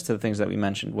as to the things that we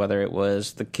mentioned, whether it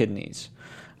was the kidneys,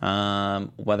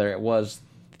 whether it was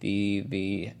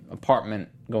the apartment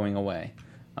going away,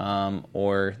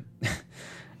 or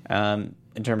in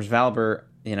terms of Albert,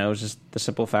 you know, it was just the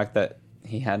simple fact that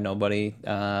he had nobody,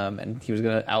 and he was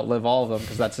going to outlive all of them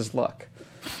because that's his luck.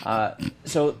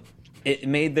 So it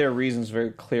made their reasons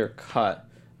very clear-cut,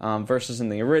 versus in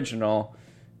the original,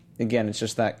 again, it's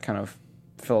just that kind of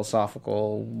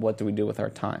philosophical, what do we do with our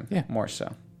time? Yeah. More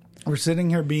so. We're sitting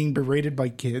here being berated by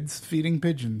kids feeding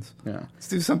pigeons. Yeah. Let's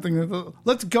do something.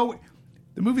 Let's go.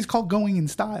 The movie's called Going in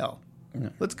Style. Yeah.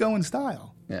 Let's go in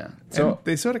style. Yeah. So and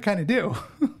they sort of kind of do.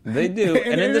 They do.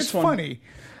 and in this it's one, funny.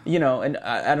 You know, and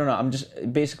I don't know. I'm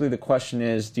just basically the question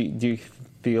is, do you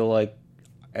feel like,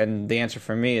 and the answer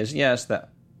for me is yes, that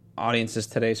audiences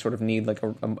today sort of need like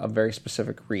a very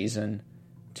specific reason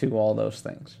to all those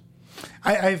things.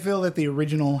 I feel that the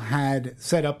original had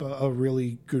set up a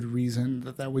really good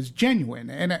reason that was genuine,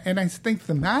 and I think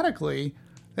thematically,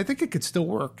 I think it could still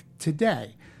work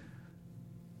today.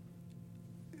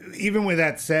 Even with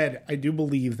that said, I do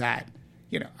believe that,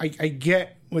 you know, I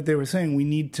get what they were saying. We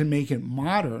need to make it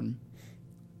modern,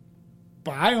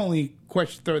 but I only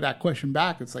throw that question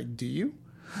back. It's like, do you?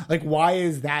 Like, why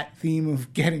is that theme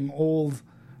of getting old?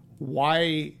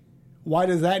 Why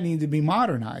does that need to be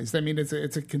modernized? I mean, it's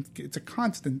a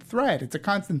constant thread. It's a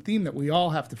constant theme that we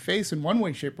all have to face in one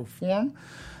way, shape, or form.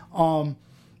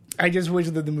 I just wish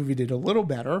that the movie did a little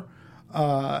better.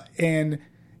 And,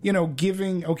 you know,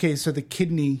 so the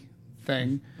kidney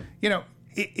thing, you know,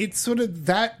 it's sort of,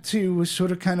 that too was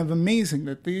sort of kind of amazing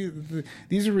that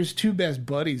these are his two best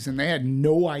buddies, and they had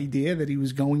no idea that he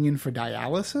was going in for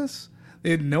dialysis. They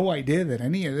had no idea that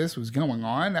any of this was going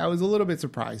on. I was a little bit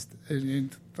surprised.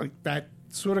 Like, that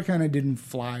sort of kind of didn't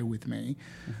fly with me.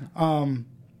 Mm-hmm.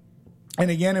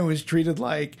 And again, it was treated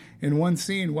like in one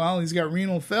scene, well, he's got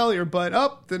renal failure,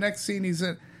 but the next scene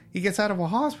he gets out of a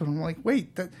hospital. I'm like,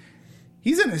 wait,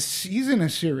 he's in a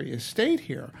serious state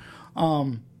here.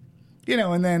 You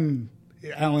know, and then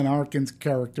Alan Arkin's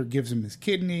character gives him his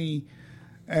kidney.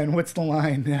 And what's the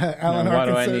line? Alan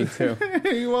Arkin why do I need to?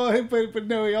 Well, but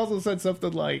no, he also said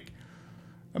something like,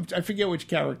 I forget which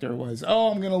character it was.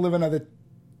 Oh, I'm going to live another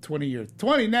 20 years.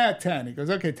 10. He goes,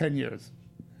 okay, 10 years.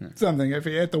 Something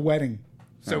at the wedding.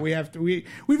 So we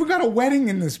got a wedding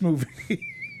in this movie.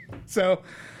 So,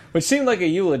 which seemed like a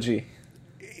eulogy.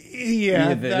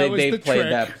 Yeah, they played trick.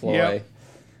 that ploy. Yep.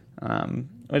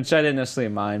 Which I didn't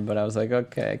necessarily mind, but I was like,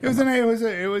 okay. It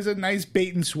was a nice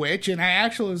bait and switch, and I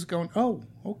actually was going, oh,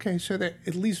 okay, so that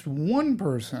at least one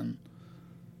person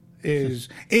is,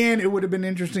 and it would have been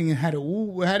interesting had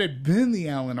it been the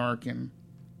Alan Arkin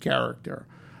character.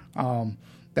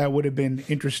 That would have been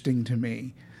interesting to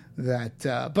me.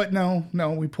 But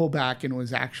no, we pull back, and it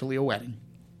was actually a wedding.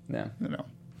 Yeah, you know.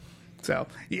 So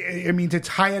I mean, to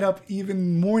tie it up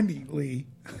even more neatly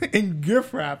and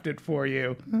gift wrapped it for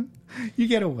you, you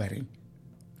get a wedding.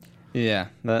 Yeah,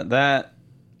 that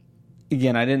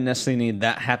again, I didn't necessarily need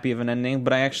that happy of an ending,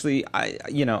 but I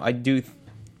do.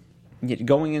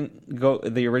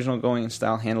 The original Going in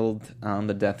Style handled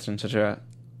the deaths in such a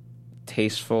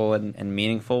tasteful and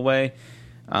meaningful way,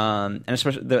 and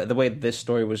especially the way this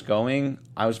story was going,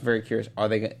 I was very curious. Are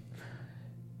they?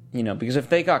 You know, because if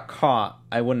they got caught,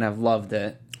 I wouldn't have loved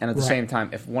it. And at the same time,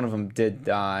 if one of them did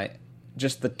die,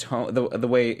 just the tone, the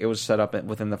way it was set up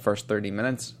within the first 30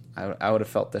 minutes, I would have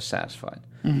felt dissatisfied.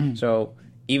 Mm-hmm. So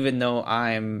even though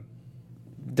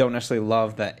don't necessarily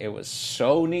love that it was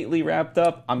so neatly wrapped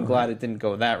up, I'm glad it didn't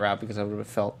go that route, because I would have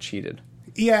felt cheated.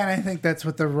 Yeah, and I think that's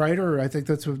what that's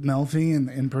what Melfi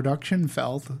and production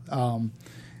felt.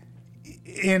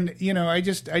 And, you know, I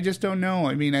just don't know.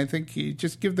 I mean, I think you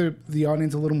just give the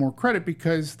audience a little more credit,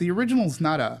 because the original's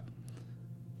not a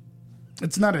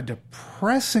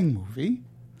depressing movie.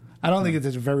 I don't think it's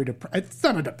it's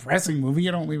not a depressing movie.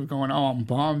 You don't leave it going, oh, I'm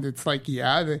bummed. It's like,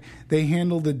 yeah, they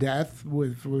handled the death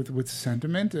with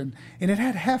sentiment, and it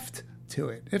had heft to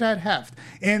it. It had heft.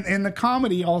 And the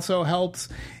comedy also helps,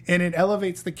 and it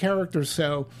elevates the character,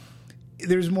 so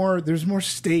there's more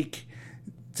stake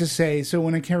to say. So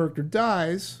when a character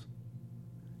dies,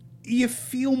 you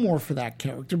feel more for that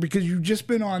character, because you've just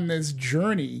been on this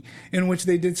journey in which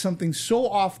they did something so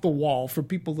off the wall for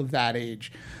people of that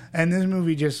age, and this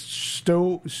movie just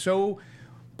so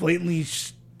blatantly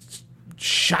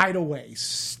shied away,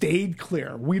 stayed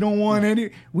clear. We don't want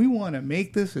we want to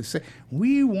make this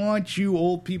we want you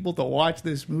old people to watch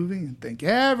this movie and think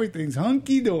everything's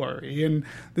hunky-dory and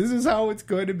this is how it's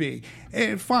going to be.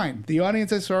 And fine, the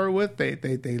audience I saw it with,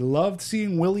 they loved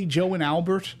seeing Willie, Joe, and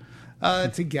Albert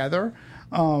together.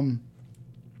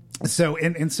 So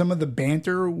and some of the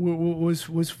banter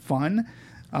was fun.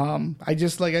 I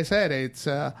just, like I said, it's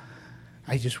I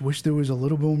just wish there was a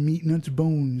little bit of meat in its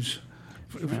bones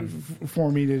for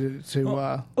me to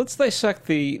well, let's dissect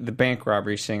the bank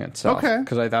robbery scene itself. Okay.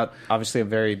 Because I thought, obviously, a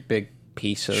very big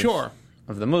piece of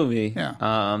the movie. Yeah.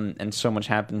 And so much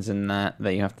happens in that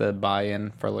you have to buy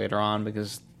in for later on,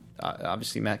 because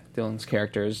obviously Matt Dillon's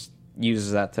character is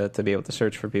uses that to be able to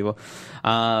search for people.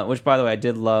 Which, by the way, I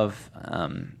did love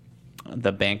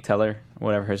the bank teller,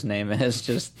 whatever his name is,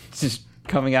 just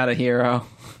coming out of Hero.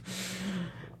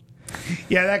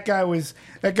 Yeah, that guy was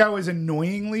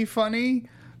annoyingly funny.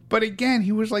 But again,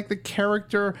 he was like the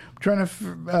character. I'm trying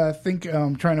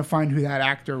to trying to find who that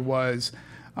actor was.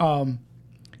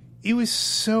 He was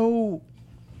so,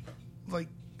 like,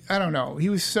 I don't know. He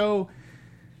was so.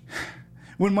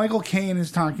 When Michael Caine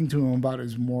is talking to him about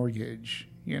his mortgage,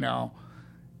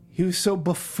 he was so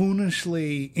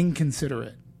buffoonishly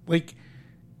inconsiderate. Like,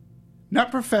 not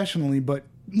professionally, but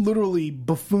literally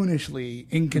buffoonishly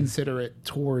inconsiderate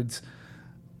towards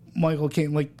Michael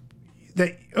Caine. Like,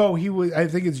 that. Oh, he was. I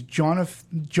think it's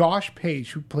Josh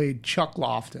Page, who played Chuck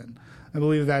Lofton. I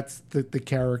believe that's the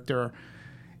character.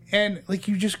 And like,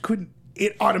 you just couldn't.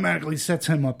 It automatically sets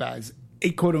him up as a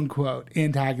quote unquote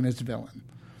antagonist villain.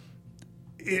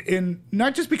 And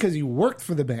not just because he worked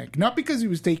for the bank, not because he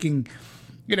was taking,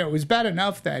 it was bad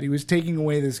enough that he was taking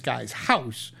away this guy's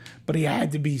house, but he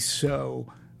had to be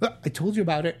so. Oh, I told you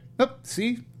about it. Oh,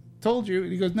 see, told you.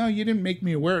 And he goes, no, you didn't make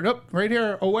me aware. Nope, right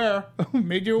here, aware.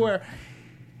 Made you aware.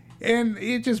 And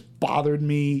it just bothered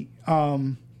me.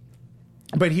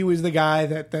 But he was the guy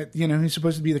that he's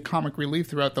supposed to be the comic relief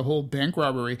throughout the whole bank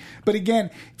robbery. But again,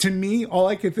 to me, all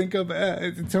I could think of,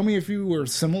 tell me if you were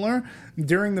similar,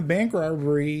 during the bank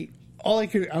robbery,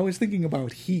 I was thinking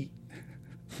about Heat.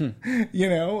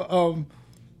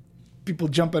 People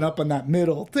jumping up on that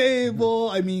middle table.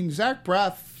 I mean, Zach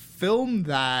Braff filmed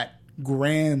that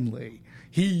grandly.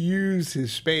 He used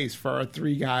his space for our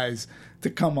three guys to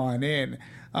come on in.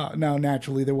 Now,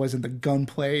 naturally, there wasn't the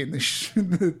gunplay and the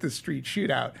street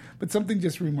shootout, but something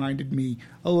just reminded me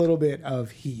a little bit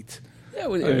of Heat. Yeah,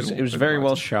 it was very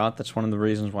well shot. That's one of the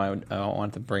reasons why I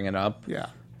wanted to bring it up. Yeah.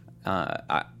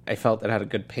 I felt it had a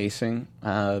good pacing.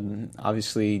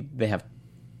 Obviously, they have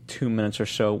 2 minutes or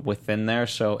so within there,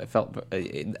 so it felt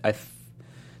I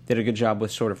did a good job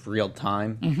with sort of real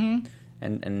time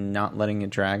and not letting it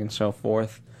drag and so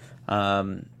forth.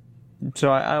 So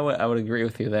I would agree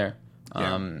with you there.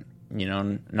 Yeah.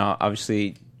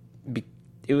 Obviously,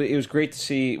 it was great to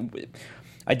see.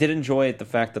 I did enjoy it, the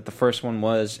fact that the first one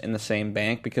was in the same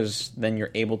bank, because then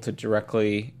you're able to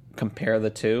directly compare the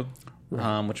two,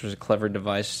 right. Which was a clever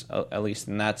device, at least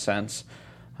in that sense,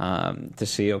 to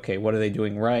see, okay, what are they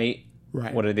doing right?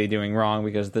 What are they doing wrong?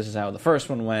 Because this is how the first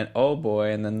one went, oh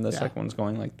boy, and then the second one's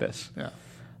going like this. Yeah.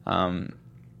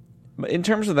 But in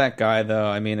terms of that guy, though,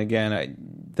 I mean,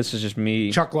 again, this is just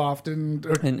me. Chuck Lofton.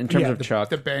 In terms of Chuck.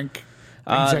 The bank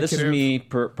executive. This is me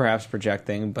perhaps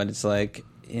projecting, but it's like,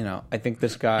 I think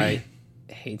this guy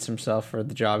hates himself for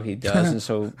the job he does. And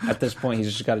so at this point,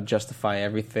 he's just got to justify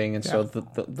everything. And so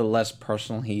the less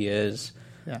personal he is,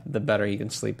 the better he can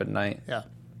sleep at night. Yeah.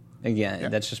 Again,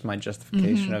 that's just my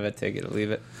justification of it. Take it or leave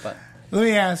it. But let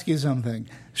me ask you something.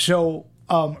 So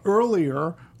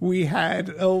earlier we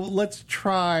had, let's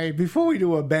try, before we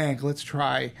do a bank, let's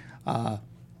try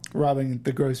robbing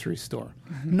the grocery store.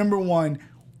 Number one,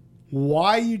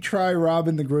 why you try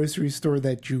robbing the grocery store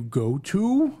that you go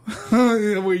to,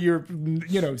 where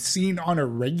you're, seen on a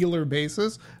regular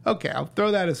basis. Okay, I'll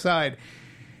throw that aside.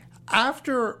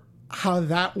 After how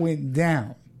that went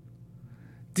down,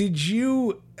 did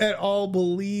you at all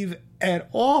believe at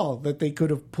all that they could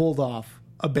have pulled off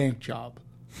a bank job?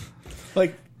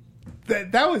 Like,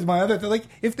 that was my other thing. Like,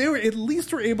 if they were at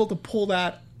least were able to pull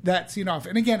that scene off.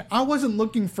 And again, I wasn't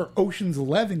looking for Ocean's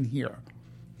 11 here.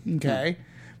 Okay?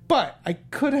 But I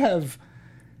could have.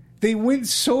 They went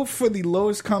so for the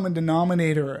lowest common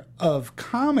denominator of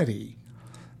comedy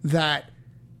that,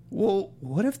 well,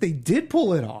 what if they did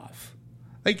pull it off?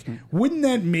 Like, wouldn't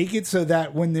that make it so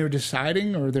that when they're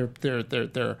deciding or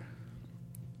they're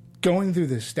going through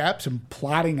the steps and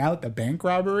plotting out the bank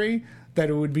robbery, that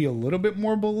it would be a little bit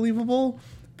more believable?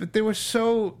 But they were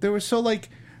so like,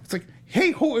 it's like,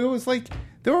 hey, it was like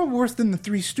they were worse than the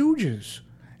Three Stooges.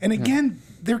 And again,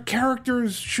 their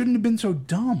characters shouldn't have been so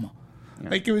dumb. Yeah.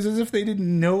 Like, it was as if they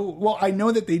didn't know. Well, I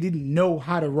know that they didn't know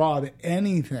how to rob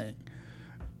anything,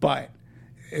 but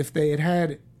if they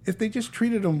just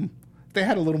treated them, they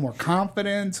had a little more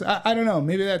confidence. I don't know.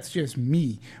 Maybe that's just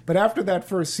me. But after that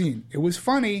first scene, it was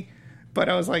funny. But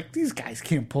I was like, these guys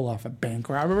can't pull off a bank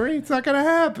robbery. It's not going to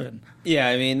happen. Yeah,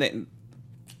 I mean,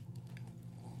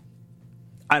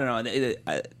 I don't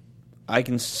know. I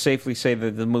can safely say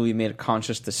that the movie made a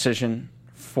conscious decision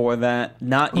for that.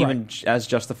 Not even as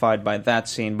justified by that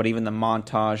scene, but even the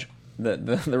montage,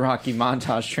 the Rocky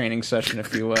montage training session,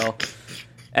 if you will.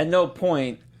 At no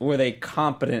point were they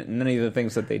competent in any of the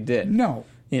things that they did. No.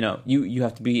 You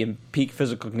have to be in peak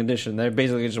physical condition. They're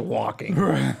basically just walking.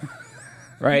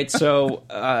 right? So,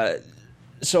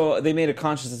 so they made a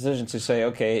conscious decision to say,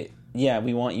 okay, yeah,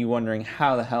 we want you wondering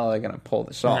how the hell are they going to pull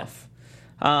this off.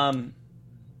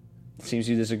 Seems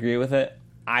you disagree with it.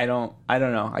 I don't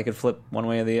know. I could flip one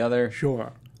way or the other.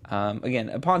 Sure. Again,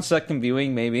 upon second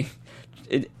viewing, maybe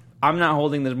I'm not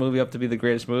holding this movie up to be the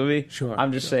greatest movie. Sure.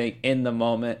 I'm just saying, in the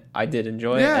moment, I did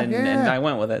enjoy it, and I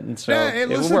went with it, and so it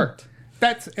worked.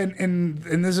 That's and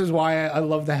this is why I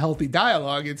love the healthy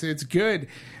dialogue. It's good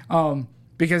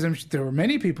because there were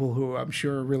many people who I'm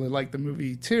sure really liked the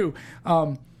movie too.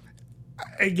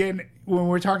 Again, when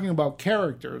we're talking about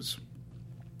characters,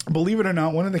 believe it or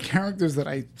not, one of the characters that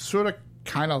I sort of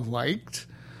kind of liked,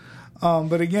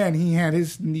 but again, he had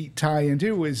his neat tie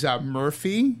into was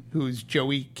Murphy, who's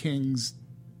Joey King's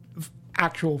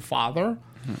actual father,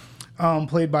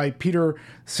 played by Peter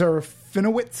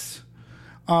Serafinowicz.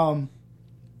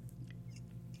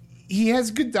 He has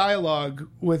good dialogue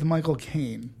with Michael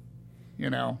Caine. You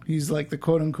know, he's like the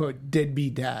quote unquote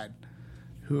deadbeat dad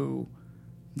who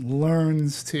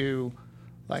learns to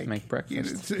make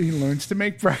breakfast. He learns to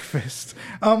make breakfast.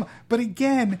 But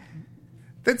again,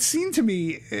 that scene to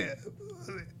me,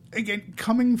 again,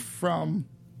 coming from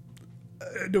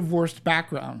a divorced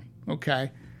background,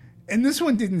 okay, and this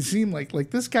one didn't seem like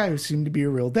this guy seemed to be a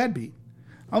real deadbeat.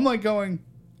 I'm like going,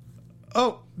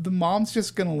 oh, the mom's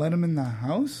just gonna let him in the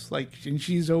house, like, and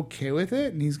she's okay with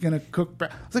it, and he's gonna cook. I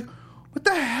was like, what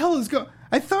the hell is going?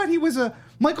 I thought he was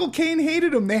Michael Caine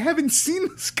hated him. They haven't seen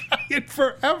this guy in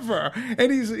forever,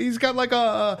 and he's got like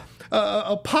a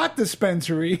pot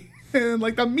dispensary in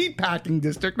like a meat packing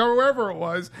district or wherever it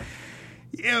was.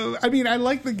 You know, I mean, I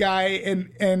like the guy,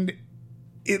 and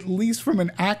at least from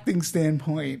an acting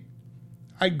standpoint,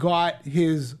 I got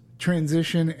his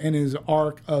transition and his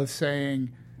arc of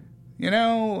saying, you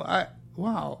know,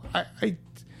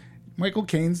 Michael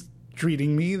Caine's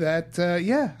treating me that,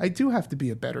 I do have to be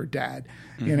a better dad,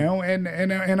 you know, and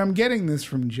I'm getting this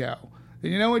from Joe.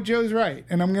 And you know what, Joe's right,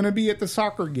 and I'm going to be at the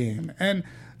soccer game, and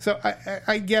so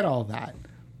I get all that.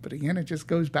 But again, it just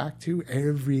goes back to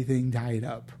everything tied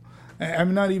up.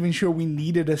 I'm not even sure we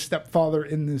needed a stepfather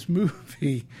in this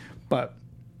movie, but,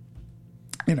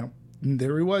 you know,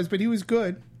 there he was. But he was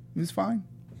good. He was fine.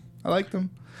 I liked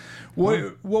him.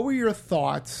 What were your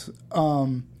thoughts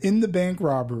in the bank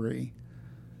robbery?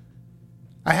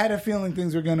 I had a feeling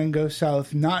things were going to go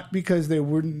south, not because they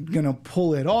weren't going to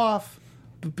pull it off,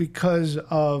 but because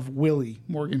of Willie,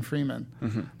 Morgan Freeman.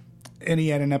 Mm-hmm. And he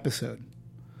had an episode.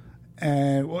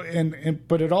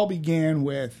 But it all began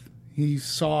with he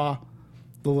saw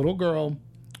the little girl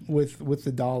with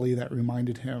the dolly that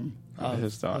reminded him of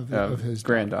his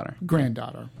granddaughter.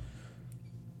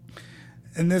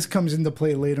 And this comes into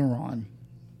play later on.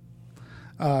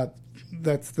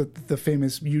 That's the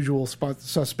famous Usual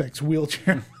Suspects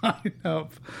wheelchair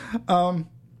lineup.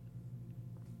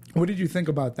 What did you think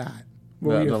about that? The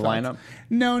lineup?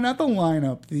 No, not the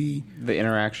lineup. The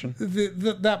interaction.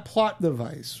 That plot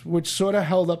device, which sort of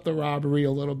held up the robbery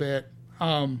a little bit.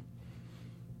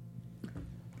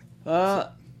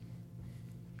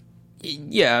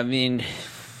 Yeah, I mean,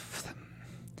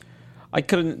 I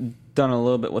could have done a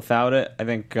little bit without it. I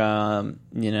think,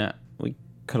 we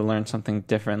could have learned something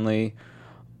differently,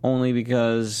 only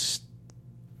because,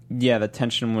 the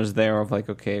tension was there of like,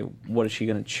 okay, what is she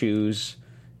going to choose?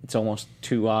 It's almost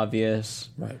too obvious.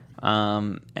 Right.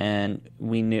 And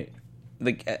we knew,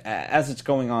 like, as it's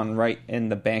going on right in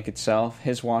the bank itself,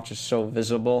 his watch is so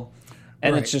visible,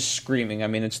 and it's just screaming. I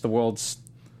mean, it's the world's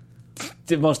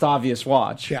the most obvious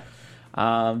watch. Yeah.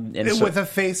 With a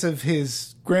face of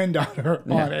his granddaughter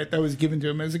on it that was given to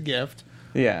him as a gift.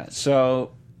 Yeah.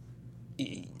 So,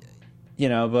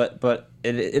 but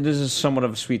it is somewhat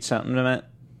of a sweet sentiment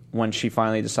when she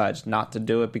finally decides not to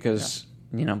do it because,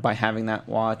 by having that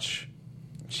watch,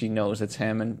 she knows it's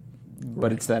him,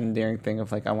 but it's that endearing thing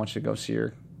of like, I want you to go see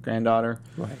your granddaughter.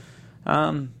 Right.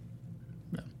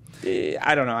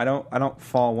 I don't know. I don't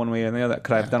fall one way or the other.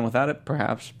 Could I have done without it?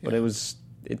 Perhaps, but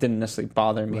it didn't necessarily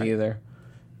bother me either.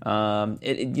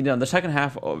 The second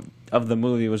half of the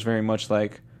movie was very much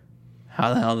like,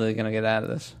 how the hell are they going to get out of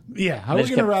this? Yeah, how are we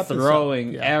going to wrap this up?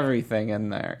 Throwing everything in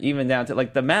there, even down to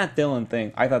like the Matt Dillon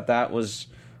thing. I thought that was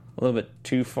a little bit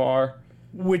too far.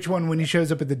 Which one? When he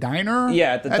shows up at the diner?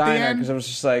 Yeah, at the diner, because it was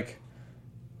just like,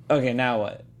 okay, now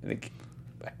what? Like,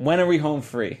 when are we home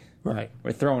free? Right.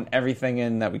 We're throwing everything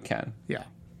in that we can. Yeah.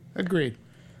 Agreed.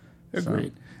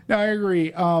 No, I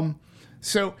agree.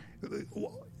 So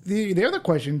the other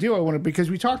question too, because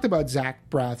we talked about Zach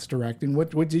Braff's directing.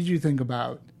 What did you think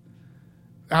about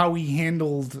how he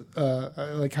handled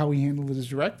his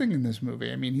directing in this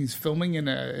movie? I mean, he's filming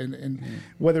in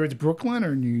whether it's Brooklyn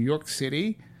or New York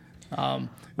City.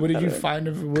 What did you find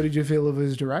of? What did you feel of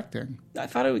his directing? I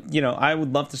thought I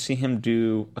would love to see him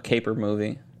do a caper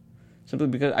movie, simply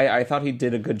because I thought he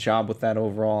did a good job with that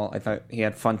overall. I thought he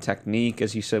had fun technique,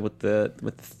 as you said, with the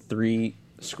 3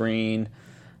 screen.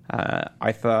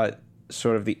 I thought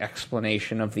sort of the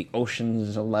explanation of the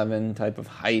Ocean's 11 type of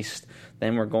heist.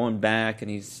 Then we're going back,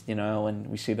 and he's and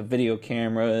we see the video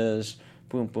cameras.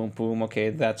 Boom, boom, boom. Okay,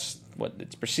 that's what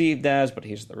it's perceived as, but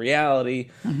here's the reality.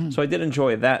 So I did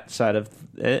enjoy that side of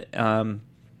it. And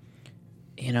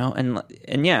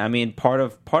yeah, I mean, part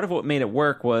of what made it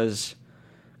work was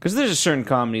because there's certain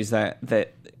comedies that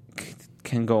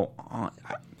can go on.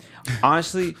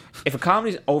 Honestly, if a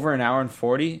comedy's over an hour and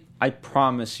 40, I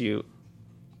promise you,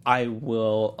 I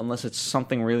will, unless it's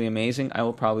something really amazing, I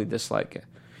will probably dislike it.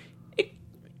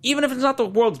 Even if it's not the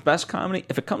world's best comedy,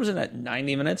 if it comes in at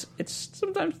 90 minutes, it's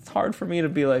sometimes hard for me to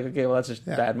be like, okay, well, that's just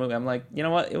a bad movie. I'm like, you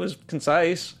know what? It was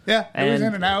concise. Yeah, it was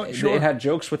in and out. Sure. It had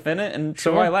jokes within it, and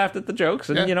so I laughed at the jokes.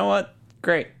 And you know what?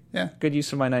 Great. Yeah. Good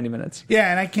use of my 90 minutes.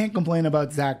 Yeah, and I can't complain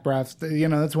about Zach Braff's.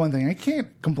 That's one thing. I can't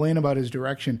complain about his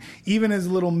direction. Even his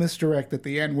little misdirect at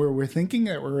the end where we're thinking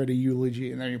that we're at a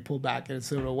eulogy and then you pull back and it's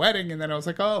sort of a wedding. And then I was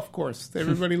like, oh, of course.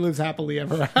 Everybody lives happily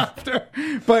ever after.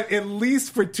 But at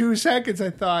least for 2 seconds,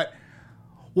 I thought,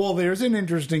 well, there's an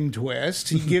interesting twist.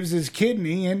 He gives his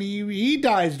kidney and he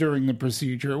dies during the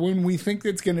procedure when we think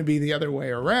it's going to be the other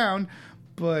way around.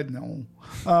 But no.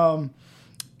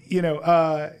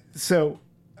 So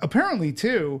apparently,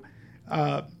 too,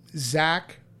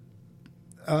 Zach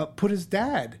put his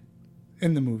dad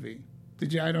in the movie.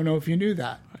 Did you? I don't know if you knew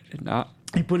that. I did not.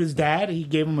 He put his dad. He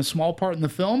gave him a small part in the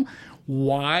film.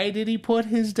 Why did he put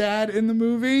his dad in the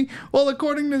movie? Well,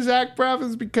 according to Zach Braff,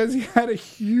 it's because he had a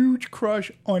huge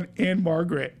crush on Anne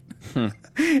Margaret.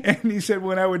 And he said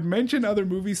when I would mention other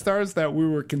movie stars that we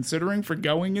were considering for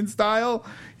going in style,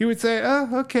 he would say,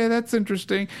 oh, okay, that's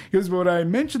interesting. He goes, but when I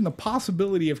mentioned the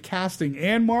possibility of casting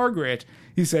Anne Margaret,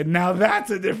 he said, now that's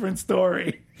a different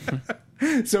story.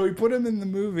 So he put him in the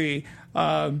movie.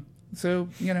 Dad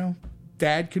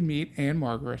could meet Anne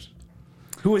Margaret,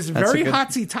 who was very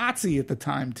hotsy-totsy at the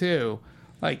time, too.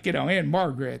 Like, Anne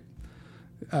Margaret.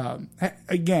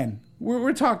 Again,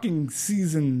 we're talking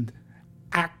seasoned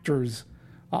actors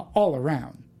all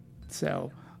around.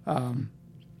 So,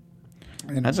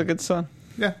 that's a good son.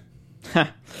 Yeah.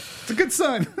 It's a good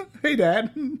son. Hey,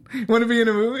 Dad. Want to be in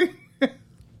a movie?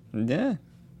 Yeah.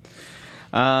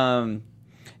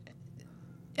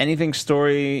 Anything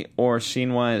story or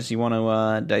scene-wise you want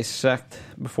to dissect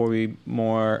before we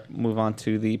move on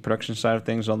to the production side of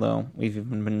things? Although we've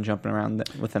even been jumping around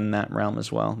within that realm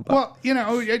as well. But. Well,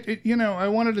 I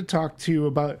wanted to talk to you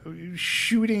about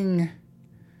shooting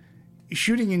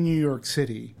in New York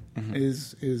City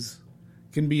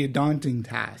can be a daunting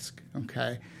task.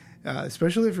 Okay,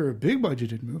 especially if you're a big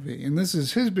budgeted movie, and this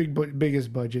is his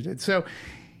biggest budgeted. So.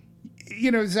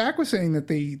 Zach was saying that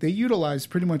they utilized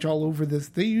pretty much all over this.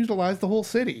 They utilized the whole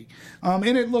city, and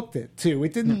it looked it too.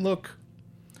 It didn't look.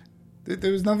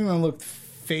 There was nothing that looked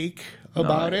fake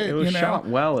about it. It was shot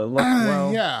well. It looked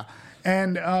well. Yeah,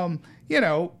 and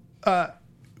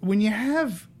when you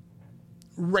have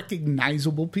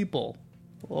recognizable people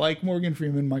like Morgan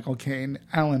Freeman, Michael Caine,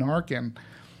 Alan Arkin,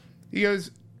 he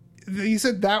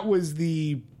said that was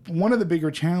one of the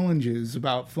bigger challenges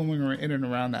about filming in and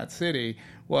around that city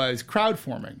was crowd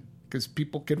forming because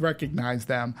people could recognize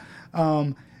them.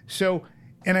 And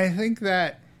I think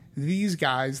that these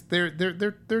guys,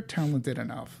 they're talented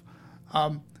enough.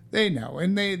 They know,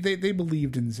 and they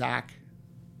believed in Zach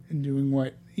and doing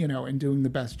and doing the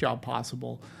best job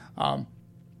possible. It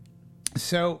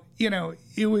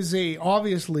was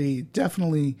obviously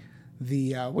definitely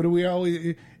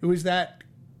it was that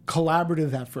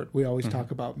collaborative effort we always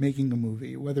talk about making a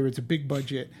movie, whether it's a big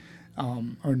budget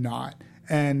or not.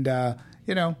 And, I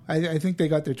think they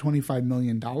got their $25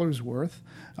 million worth.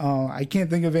 I can't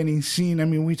think of any scene. I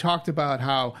mean, we talked about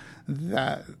how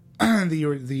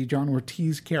the John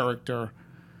Ortiz character,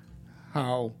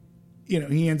 how,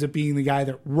 he ends up being the guy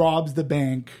that robs the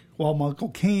bank while Michael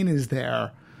Caine is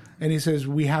there. And he says,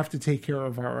 we have to take care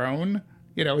of our own.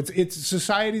 It's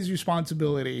society's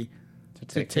responsibility to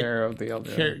take care of the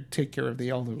elderly. Take care of the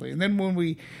elderly. And then when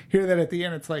we hear that at the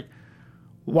end, it's like,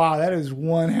 wow, that is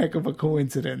one heck of a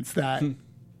coincidence that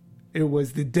it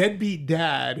was the deadbeat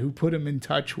dad who put him in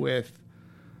touch with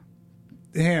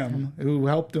him, who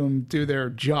helped him do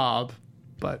their job.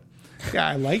 But, yeah,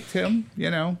 I liked him,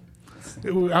 How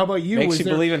about you? Makes you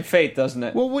believe in fate, doesn't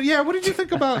it? Well, yeah. What did you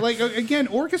think about again?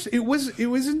 It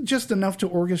wasn't just enough to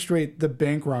orchestrate the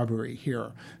bank robbery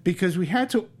here because we had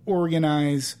to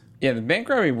organize. Yeah, the bank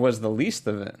robbery was the least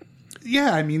of it.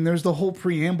 yeah, I mean, there's the whole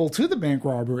preamble to the bank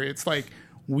robbery. It's like,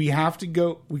 we got to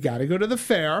go to the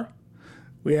fair.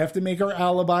 We have to make our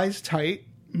alibis tight,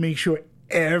 make sure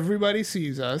everybody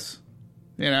sees us.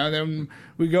 Then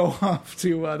we go off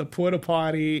to the porta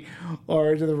potty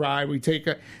or to the ride.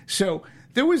 So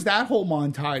there was that whole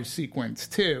montage sequence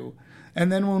too.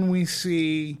 And then when we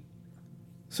see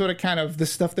sort of kind of the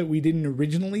stuff that we didn't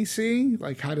originally see,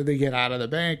 like how did they get out of the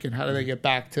bank and how do they get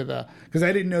back to because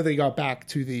I didn't know they got back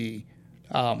to the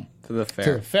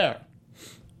fair.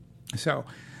 So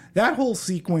that whole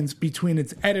sequence between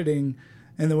its editing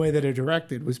and the way that it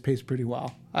directed was paced pretty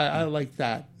well. I like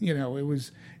that. It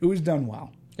was done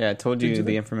well. Yeah, I told you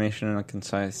the information in a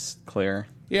concise, clear,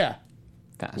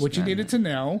 fast what you needed to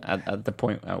know at the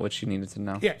point at which you needed to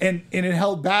know. Yeah, and it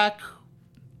held back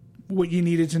what you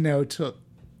needed to know till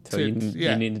you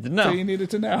needed to know. Till you needed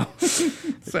to know.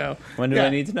 So when do I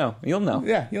need to know? You'll know.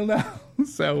 Yeah, you'll know.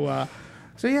 So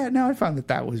yeah, no, I found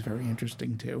that was very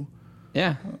interesting too.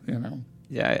 Yeah,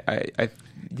 Yeah,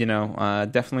 I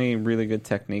definitely really good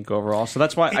technique overall. So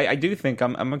that's why I do think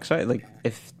I'm excited. Like,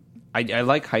 if I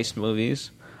like heist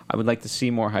movies, I would like to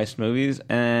see more heist movies,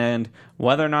 and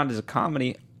whether or not it's a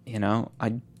comedy,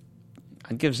 I'd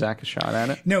give Zach a shot at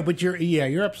it. No, but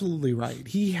you're absolutely right.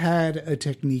 He had a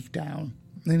technique down,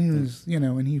 and he was,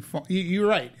 you're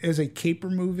right. As a caper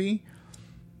movie,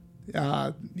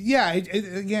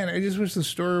 again, I just wish the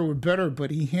story were better,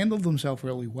 but he handled himself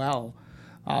really well.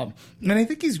 And I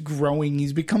think he's growing.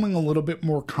 He's becoming a little bit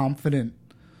more confident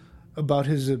about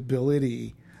his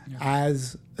ability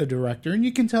as a director, and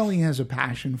you can tell he has a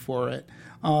passion for it.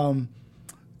 And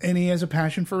he has a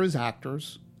passion for his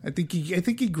actors. I think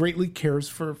he greatly cares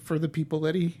for the people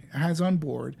that he has on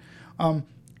board.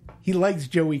 He likes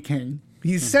Joey King.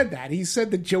 He's said that. He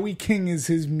said that Joey King is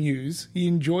his muse. He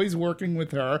enjoys working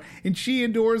with her, and she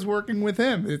adores working with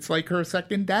him. It's like her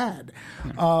second dad.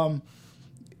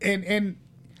 And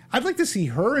I'd like to see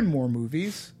her in more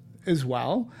movies as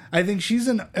well. I think she's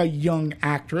a young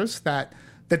actress that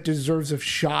deserves a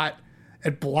shot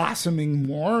at blossoming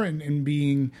more and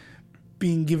being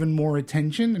given more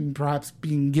attention and perhaps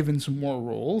being given some more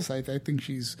roles. I think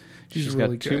she's really got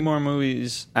good. 2 more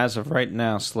movies as of right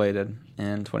now slated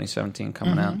in 2017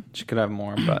 coming out. She could have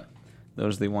more, but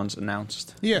those are the ones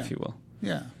announced, if you will.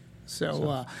 Yeah.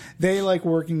 So. They like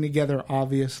working together,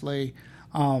 obviously.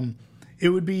 It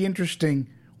would be interesting.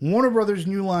 Warner Brothers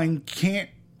New Line can't,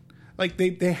 like,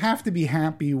 they have to be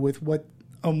happy with what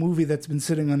a movie that's been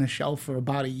sitting on a shelf for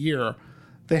about a year.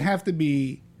 They have to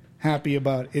be happy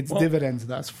about its dividends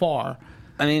thus far.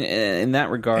 I mean, in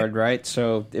that regard, right?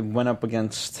 So it went up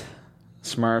against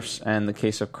Smurfs and The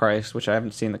Case of Christ, which I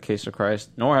haven't seen The Case of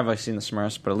Christ, nor have I seen The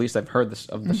Smurfs, but at least I've heard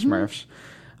of the Smurfs.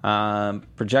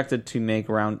 Projected to make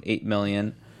around $8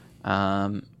 million,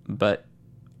 but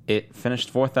it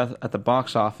finished 4th at the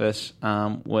box office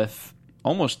with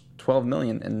almost $12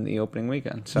 million in the opening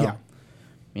weekend. So,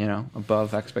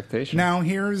 above expectation. Now,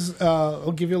 here's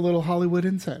I'll give you a little Hollywood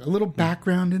insight, a little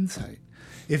background insight.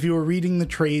 If you were reading the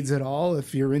trades at all,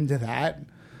 if you're into that,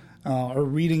 or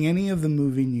reading any of the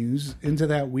movie news into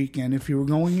that weekend, if you were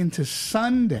going into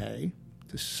Sunday,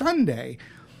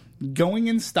 going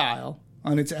in style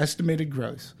on its estimated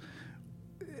gross,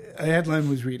 a headline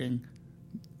was reading,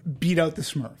 beat out the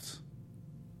Smurfs.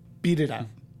 Beat it out.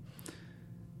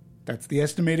 That's the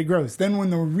estimated gross. Then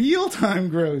when the real-time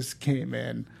gross came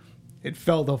in, it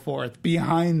fell to 4th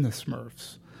behind the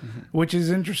Smurfs, which is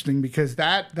interesting because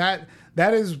that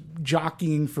is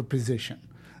jockeying for position.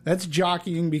 That's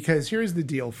jockeying because here's the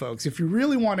deal, folks. If you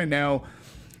really want to know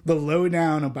the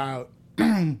lowdown about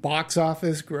box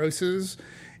office grosses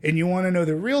and you want to know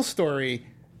the real story,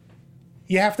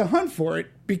 you have to hunt for it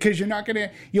because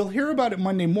you'll hear about it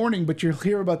Monday morning, but you'll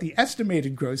hear about the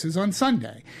estimated grosses on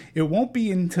Sunday. It won't be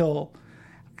until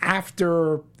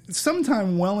after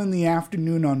sometime well in the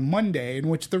afternoon on Monday in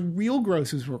which the real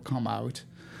grosses will come out.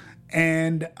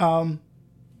 And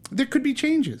there could be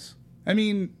changes. I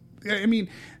mean,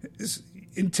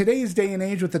 in today's day and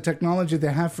age with the technology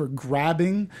they have for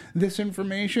grabbing this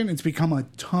information, it's become a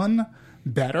ton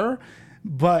better.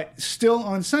 But still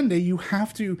on Sunday, you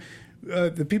have to,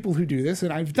 the people who do this,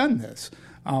 and I've done this,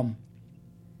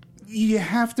 you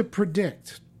have to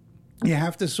predict. You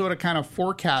have to sort of kind of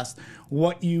forecast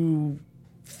what you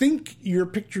think your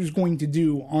picture is going to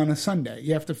do on a Sunday.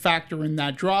 You have to factor in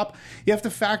that drop. You have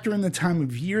to factor in the time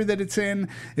of year that it's in.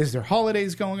 Is there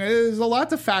holidays going on? There's a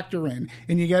lot to factor in,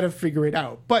 and you got to figure it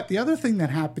out. But the other thing that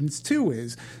happens too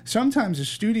is sometimes a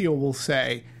studio will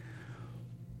say,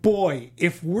 boy,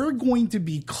 if we're going to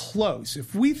be close,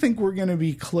 if we think we're going to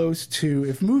be close to,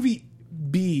 if movie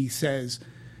B says,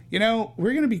 we're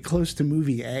going to be close to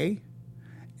movie A,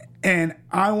 And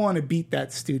I want to beat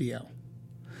that studio.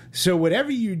 So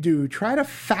whatever you do, try to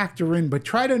factor in, but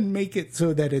try to make it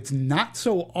so that it's not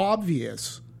so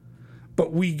obvious.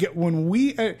 But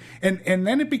and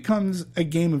then it becomes a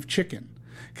game of chicken.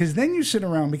 Because then you sit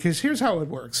around, because here's how it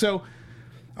works. So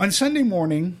on Sunday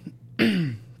morning,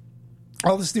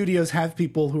 all the studios have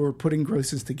people who are putting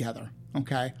grosses together,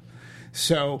 okay?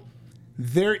 So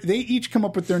they each come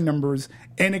up with their numbers,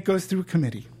 and it goes through a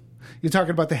committee. You're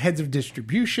talking about the heads of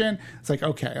distribution. It's like,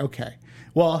 okay.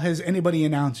 Well, has anybody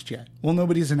announced yet? Well,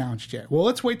 nobody's announced yet. Well,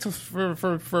 let's wait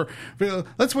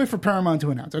let's wait for Paramount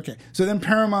to announce. Okay, so then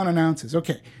Paramount announces.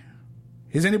 Okay,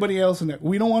 is anybody else in there?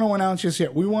 We don't want to announce just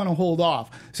yet. We want to hold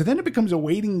off. So then it becomes a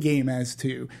waiting game as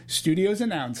to studios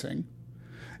announcing,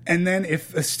 and then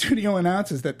if a studio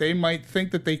announces that they might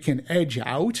think that they can edge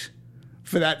out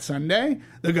for that Sunday,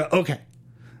 they'll go, okay,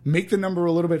 make the number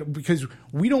a little bit, because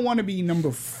we don't want to be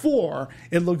number 4.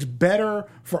 It looks better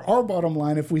for our bottom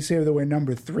line if we say that we're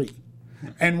number 3.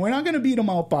 And we're not going to beat them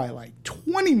out by like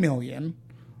 20 million.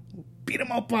 Beat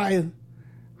them out by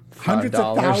hundreds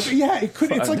of thousands. Yeah, it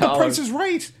could. It's like The Price is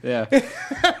Right. Yeah.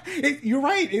 You're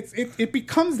right. It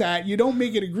becomes that. You don't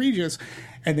make it egregious.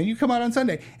 And then you come out on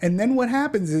Sunday. And then what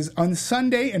happens is on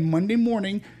Sunday and Monday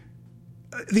morning,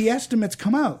 the estimates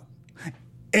come out.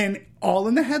 And all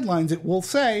in the headlines, it will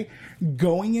say,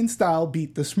 Going in Style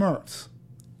beat the Smurfs.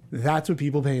 That's what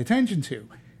people pay attention to.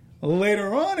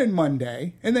 Later on in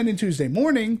Monday, and then in Tuesday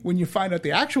morning, when you find out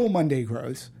the actual Monday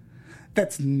gross,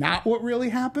 that's not what really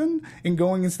happened. And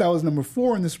Going in Style is number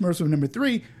 4 and the Smurfs are number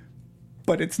 3,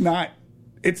 but it's not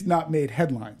made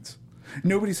headlines.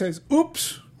 Nobody says,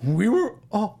 oops, we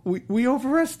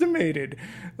overestimated.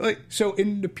 So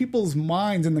in the people's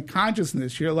minds and the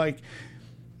consciousness, you're like,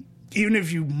 even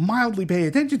if you mildly pay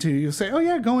attention to it, you'll say, oh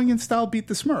yeah, Going in Style beat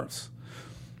the Smurfs.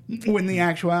 When the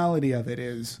actuality of it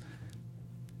is,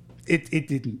 it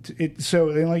didn't. So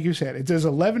like you said, it does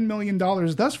 $11 million.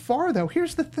 Thus far, though,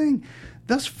 here's the thing.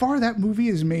 Thus far, that movie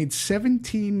has made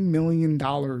 $17 million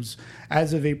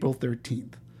as of April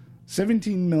 13th.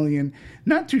 $17 million.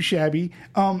 Not too shabby.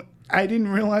 I didn't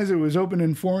realize it was open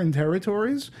in foreign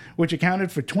territories, which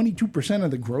accounted for 22%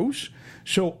 of the gross.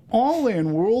 So all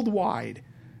in, worldwide,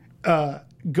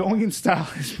 Going in Style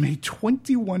has made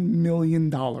 $21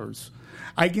 million.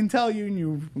 I can tell you, and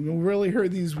you really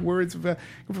heard these words from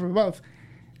above,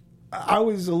 I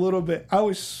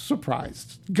was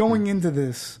surprised. Going into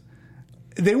this,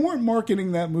 they weren't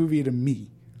marketing that movie to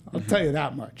me. I'll tell you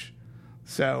that much.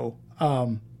 So,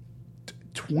 $21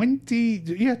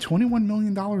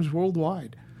 million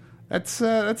worldwide. That's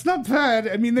not bad.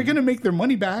 I mean, they're going to make their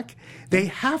money back. They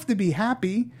have to be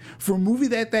happy for a movie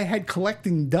that they had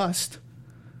collecting dust.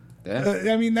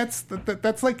 Yeah. I mean, that's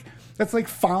like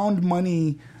found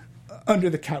money under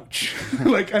the couch,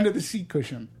 like under the seat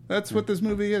cushion. That's what this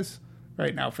movie is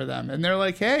right now for them. And they're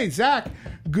like, hey, Zach,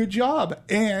 good job.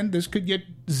 And this could get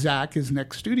Zach his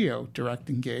next studio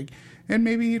directing gig, and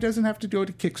maybe he doesn't have to go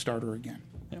to Kickstarter again.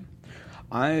 Yeah.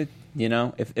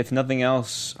 If nothing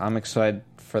else, I'm excited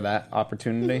for that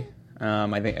opportunity.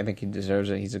 I think he deserves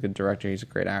it. He's a good director. He's a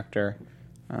great actor.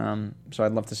 So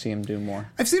I'd love to see him do more.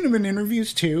 I've seen him in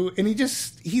interviews too, and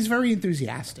he's very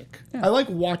enthusiastic. Yeah. I like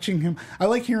watching him. I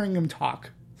like hearing him talk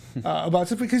about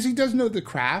stuff, because he does know the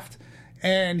craft,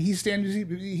 and he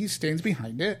stands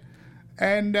behind it,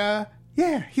 and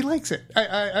he likes it.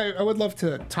 I would love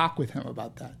to talk with him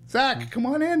about that. Zach, come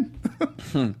on in.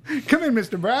 Come in,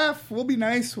 Mr. Braff. We'll be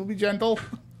nice. We'll be gentle.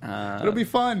 It'll be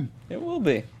fun. It will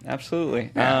be.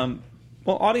 Absolutely. Yeah.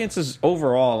 Well, audiences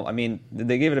overall, I mean,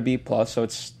 they gave it a B+, so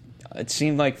it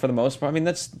seemed like for the most part, I mean,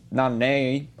 that's not an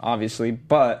A, obviously,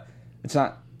 but it's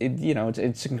not,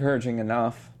 it's encouraging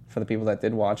enough for the people that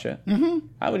did watch it. Mm-hmm.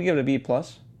 I would give it a B+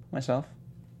 myself.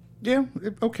 Yeah,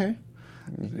 okay.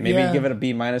 Maybe give it a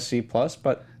B- C+,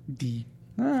 but D.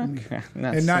 Okay.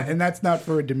 And that's not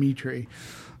for a Dimitri.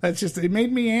 That's just, it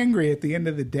made me angry at the end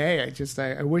of the day.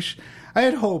 I wish I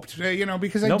had hoped,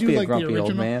 because I do like the original.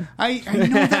 Old man. I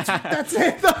know that's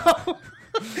it though.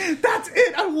 That's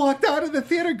it. I walked out of the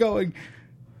theater going,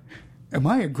 am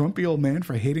I a grumpy old man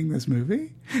for hating this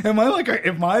movie? Am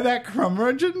I that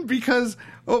curmudgeon? Because,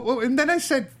 and then I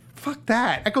said, fuck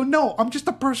that. I go, no, I'm just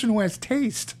a person who has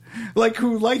taste. Like,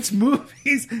 who likes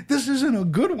movies. This isn't a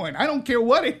good one. I don't care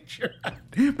what age you're at.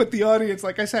 But the audience,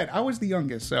 like I said, I was the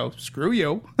youngest, so screw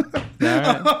you. Right.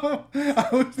 I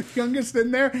was the youngest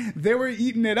in there. They were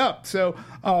eating it up. So,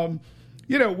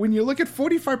 when you look at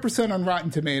 45% on Rotten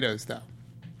Tomatoes, though,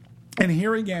 and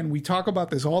here again, we talk about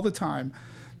this all the time,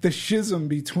 the schism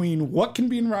between what can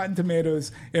be in Rotten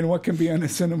Tomatoes and what can be on a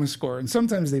cinema score. And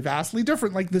sometimes they're vastly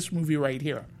different, like this movie right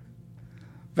here.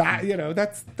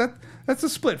 That that's a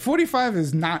split. 45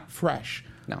 is not fresh.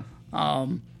 No.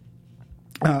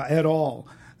 At all.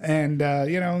 And,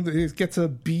 it gets a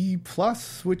B+,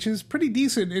 which is pretty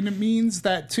decent. And it means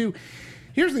that, too.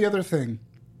 Here's the other thing.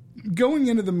 Going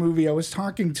into the movie, I was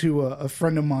talking to a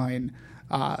friend of mine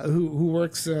who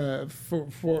works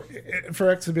for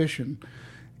exhibition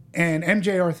and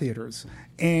MJR Theaters.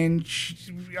 And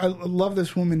I love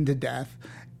this woman to death.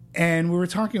 And we were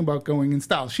talking about going in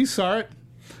style. She saw it,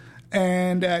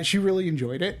 and she really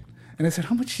enjoyed it. And I said,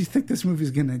 how much do you think this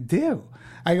movie's going to do?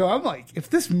 I'm like, if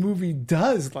this movie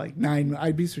does like 9,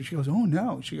 I'd be so. She goes, oh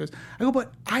no. She goes,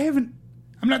 but I'm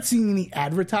not seeing any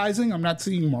advertising. I'm not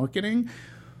seeing marketing.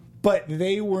 But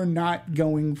they were not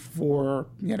going for,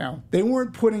 they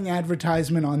weren't putting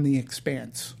advertisement on The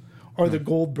Expanse or the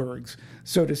Goldbergs,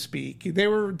 so to speak. They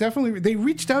were they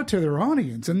reached out to their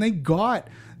audience, and they got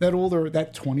that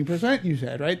 20% you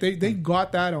said, right? They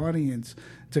got that audience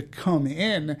to come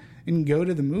in and go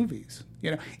to the movies,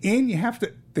 And you have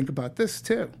to think about this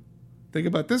too. Think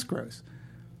about this, Gross.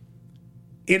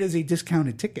 It is a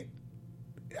discounted ticket.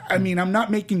 I mean, I'm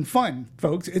not making fun,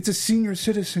 folks. It's a senior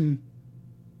citizen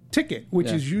ticket,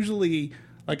 which is usually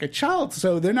like a child.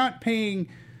 So they're not paying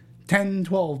 $10,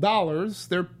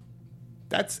 $12.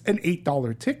 That's an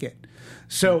 $8 ticket.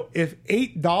 So if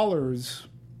 $8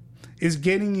 is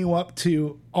getting you up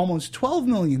to almost $12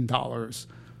 million,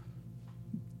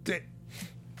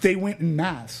 they went in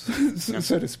mass,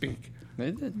 so to speak.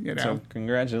 They did. So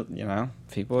congratulations.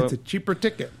 People. It's a cheaper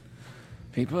ticket.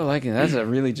 People are liking it. That's a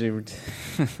really cheap.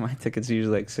 My ticket's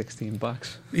usually like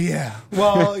 $16. Yeah.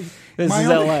 Well, this is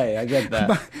LA. I get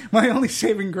that. My only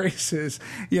saving grace is,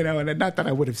 and not that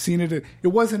I would have seen it. It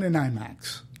wasn't an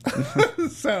IMAX.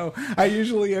 So I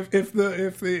usually,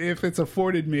 if it's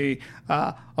afforded me,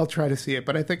 I'll try to see it.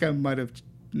 But I think I might have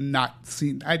not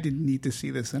seen. I didn't need to see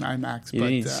this in IMAX. You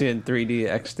need to see it in 3D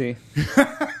XD.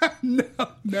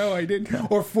 No, I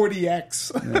didn't. Or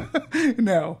 40X.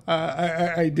 No,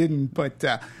 I didn't. But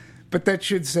that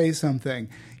should say something.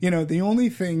 The only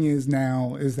thing is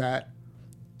that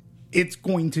it's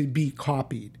going to be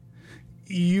copied.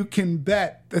 You can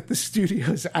bet that the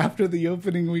studios, after the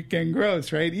opening weekend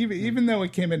gross, right? Even though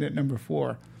it came in at number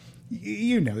 4,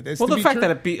 this. Well, the fact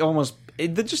that it almost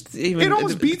beat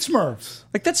Smurfs.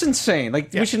 Like, that's insane.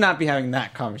 Like, we should not be having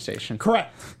that conversation.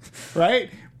 Correct. Right?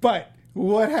 But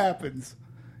what happens?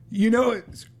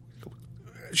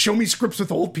 Show me scripts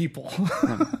with old people.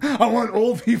 I want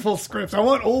old people scripts. I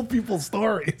want old people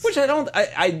stories. Which I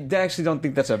actually don't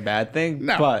think that's a bad thing.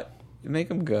 No. But make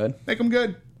them good. Make them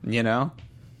good. I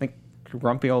think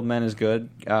Grumpy Old Men is good.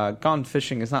 Gone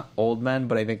Fishing is not old men,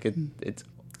 but I think it's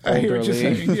olderly. I hear what you're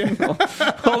saying,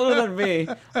 yeah. Older than me,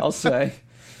 I'll say.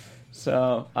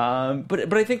 So,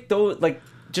 but I think those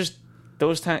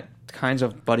kinds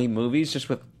of buddy movies, just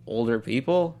with older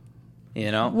people,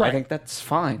 right. I think that's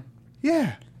fine.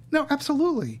 Yeah. No,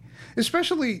 absolutely.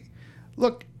 Especially,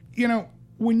 look,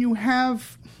 when you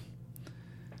have,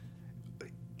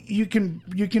 you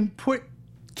can put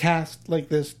cast like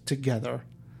this together.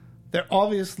 They're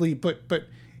obviously, but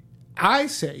I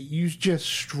say you just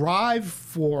strive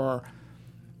for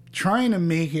trying to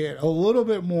make it a little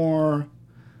bit more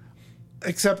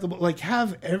acceptable. Like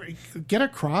get a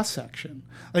cross section,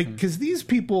 because these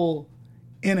people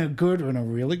in a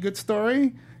really good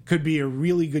story could be a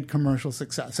really good commercial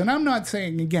success. And I'm not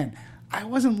saying, again, I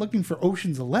wasn't looking for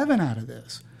Ocean's 11 out of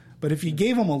this, but if you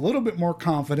gave them a little bit more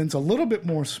confidence, a little bit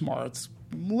more smarts,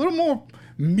 a little more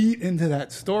meat into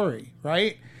that story,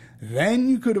 right? Then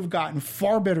you could have gotten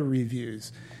far better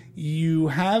reviews. You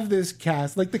have this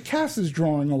cast, the cast is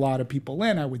drawing a lot of people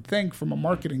in, I would think, from a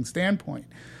marketing standpoint.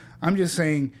 I'm just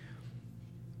saying,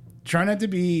 try not to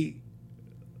be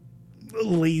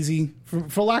lazy,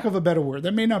 for lack of a better word.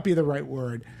 That may not be the right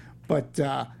word, but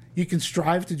you can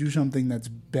strive to do something that's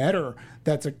better,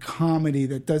 that's a comedy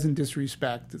that doesn't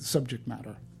disrespect the subject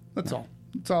matter. That's all.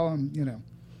 That's all I'm.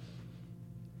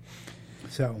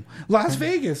 So, Las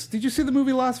Vegas. Did you see the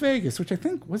movie Las Vegas? Which I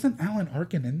think, wasn't Alan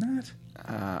Arkin in that?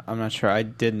 I'm not sure. I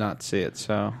did not see it,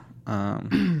 so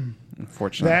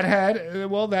unfortunately.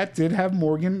 That did have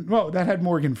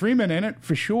Morgan Freeman in it,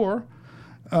 for sure.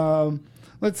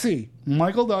 Let's see.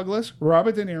 Michael Douglas,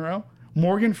 Robert De Niro,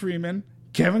 Morgan Freeman,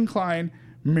 Kevin Kline,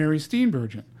 Mary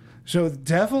Steenburgen. So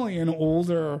definitely an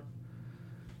older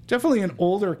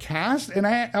cast. And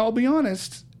I'll be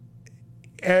honest,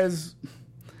 as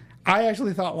I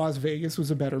actually thought Las Vegas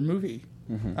was a better movie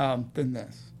than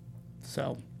this.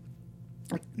 So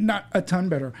not a ton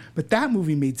better. But that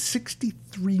movie made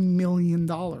 $63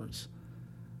 million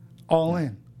all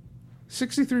in.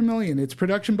 $63 million. Its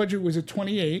production budget was at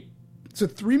 28. So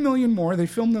 $3 million more. They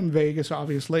filmed in Vegas,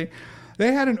 obviously.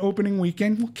 They had an opening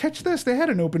weekend. Well, catch this. They had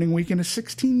an opening weekend of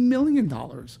 $16 million.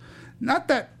 Not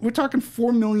that we're talking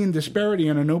 $4 million disparity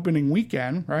on an opening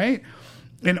weekend, right?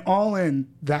 And all in,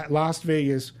 that Las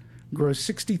Vegas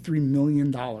grossed $63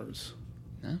 million.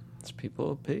 Yeah, it's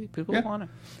people want it.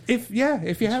 If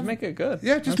you have make it good.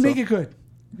 Yeah, just That's make all. it good.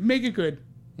 Make it good.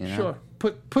 You know? Sure.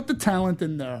 Put the talent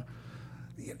in there.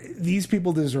 These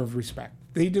people deserve respect.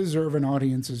 They deserve an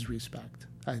audience's respect.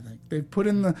 I think they put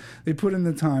in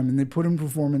the time and they put in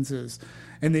performances,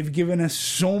 and they've given us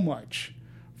so much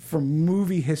from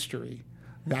movie history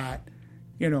that,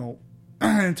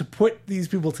 to put these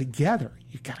people together,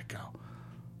 you gotta go.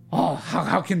 Oh,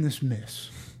 how can this miss?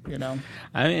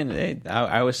 I mean,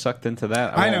 I was sucked into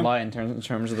that. I won't lie. In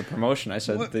terms of the promotion, I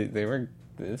said they were.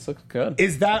 This looks good.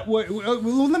 Is that what?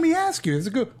 Well, let me ask you. Is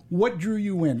it good? What drew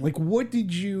you in? Like, what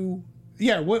did you?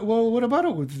 Yeah. What about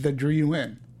it that drew you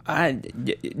in?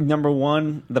 Number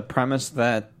one, the premise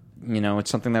that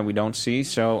it's something that we don't see.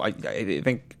 So I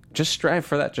think just strive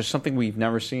for that. Just something we've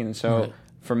never seen. And so Right.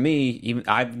 for me, even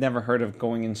I've never heard of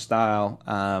Going in Style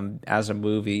as a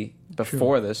movie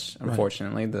before this.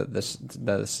 Unfortunately, the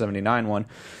 79 one.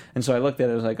 And so I looked at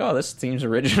it. I was like, oh, this seems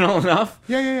original enough.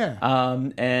 Yeah.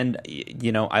 And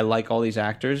I like all these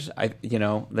actors.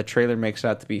 The trailer makes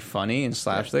out to be funny and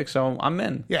slapstick, so I'm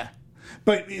in. Yeah.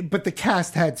 But the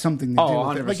cast had something to do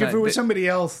with it. 100%. Like if it was somebody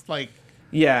else, like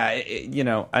Yeah,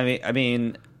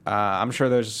 I'm sure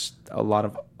there's a lot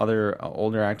of other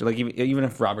older actors. Like even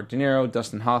if Robert De Niro,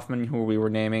 Dustin Hoffman, who we were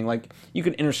naming, like you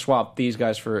could interswap these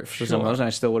guys for some of those, and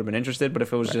I still would have been interested. But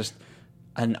if it was just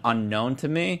an unknown to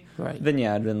me, then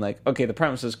yeah, I'd been like, okay, the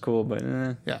premise is cool, but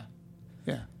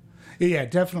yeah,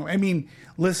 definitely. I mean,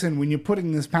 listen, when you're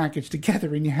putting this package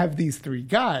together and you have these three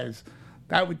guys,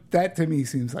 that to me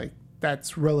seems like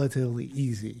that's relatively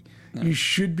easy. Yeah. You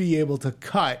should be able to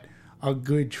cut a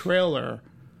good trailer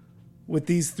with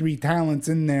these three talents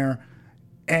in there,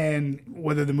 and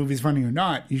whether the movie's funny or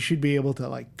not, you should be able to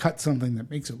like cut something that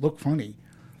makes it look funny.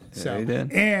 Yeah, So they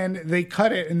did. And they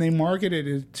cut it and they marketed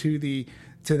it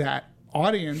to that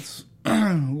audience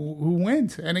who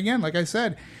went. And again, like I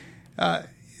said,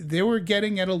 they were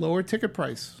getting at a lower ticket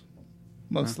price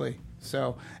mostly.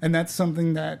 So, and that's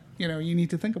something that you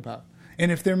need to think about.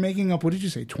 And if they're making up, what did you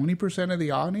say, 20% of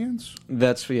the audience?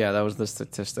 That was the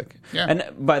statistic. Yeah. And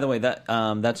by the way,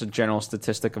 that's a general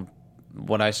statistic of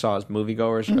what I saw as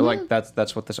moviegoers. Mm-hmm. Like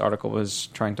that's what this article was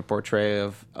trying to portray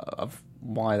of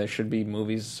why there should be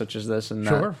movies such as this, and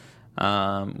Sure.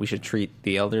 that we should treat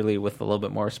the elderly with a little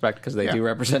bit more respect because they do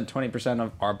represent 20%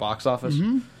 of our box office,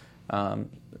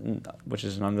 which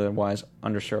is an otherwise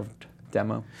underserved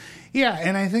demo. Yeah,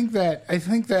 and I think that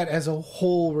as a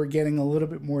whole, we're getting a little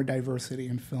bit more diversity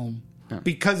in film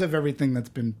because of everything that's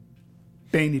been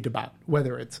bandied about.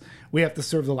 Whether it's we have to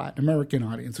serve the Latin American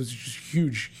audience, which is just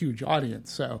huge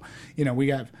audience. So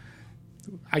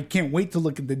I can't wait to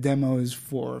look at the demos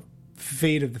for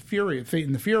Fate and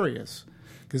the Furious,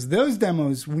 because those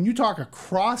demos, when you talk a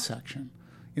cross section,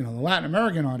 the Latin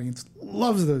American audience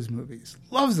loves those movies,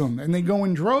 loves them, and they go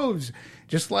in droves,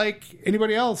 just like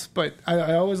anybody else. But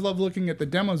I always love looking at the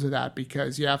demos of that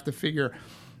because you have to figure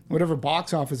whatever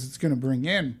box office it's going to bring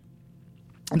in.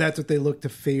 And that's what they look to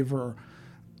favor.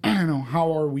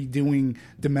 How are we doing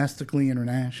domestically,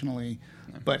 internationally?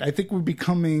 But I think we're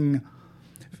becoming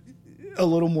a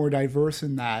little more diverse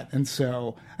in that. And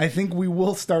so I think we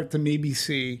will start to maybe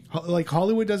see, like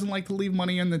Hollywood doesn't like to leave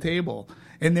money on the table.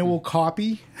 And they will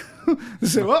copy.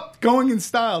 So, Going in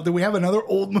Style. Do we have another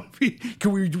old movie?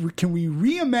 Can we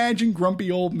reimagine Grumpy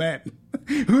Old Men?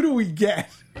 Who do we get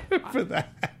for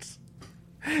that?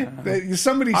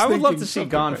 Somebody's. I would love thinking to see something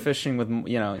Gone right. Fishing with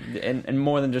and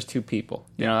more than just two people.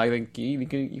 I think you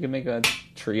could make a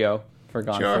trio for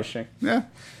Gone Sure. Fishing. Yeah.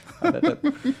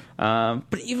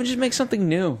 But even just make something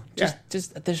new. Just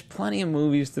there's plenty of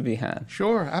movies to be had.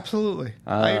 Sure, absolutely.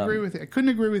 I agree with you. I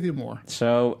couldn't agree with you more.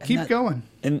 So Keep going.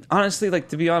 And honestly,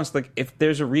 to be honest, if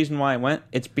there's a reason why I went,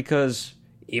 it's because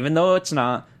even though it's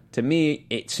not, to me,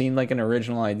 it seemed like an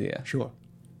original idea. Sure.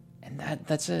 And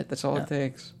that's it. That's all it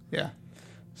takes. Yeah.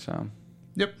 So.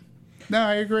 Yep. No,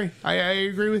 I agree. I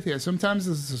agree with you. Sometimes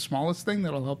this is the smallest thing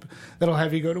that'll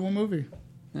have you go to a movie.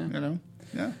 Yeah.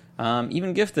 Yeah.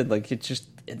 Even Gifted, it's just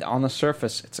on the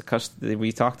surface, it's a custody.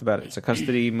 We talked about it. It's a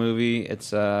custody movie.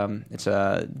 It's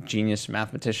a genius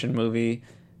mathematician movie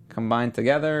combined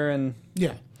together and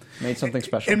made something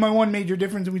special. And my one major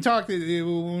difference when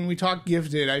we talked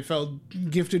Gifted, I felt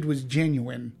Gifted was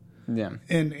genuine. Yeah.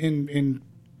 In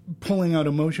pulling out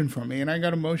emotion from me, and I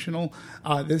got emotional.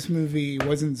 This movie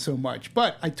wasn't so much,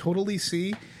 but I totally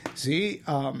see,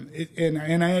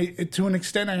 and I to an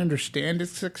extent I understand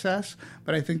its success,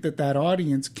 but I think that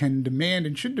audience can demand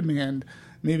and should demand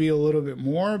maybe a little bit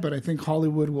more. But I think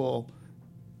Hollywood we'll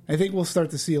start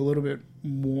to see a little bit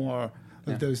more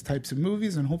of those types of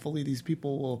movies, and hopefully these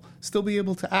people will still be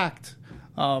able to act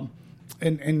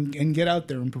and get out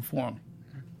there and perform.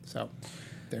 So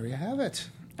there you have it.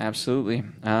 Absolutely.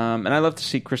 And I love to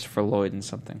see Christopher Lloyd in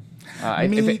something.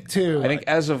 Me too. I think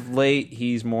as of late,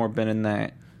 he's more been in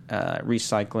that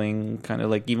recycling kind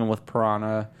of like, even with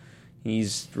Piranha,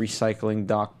 he's recycling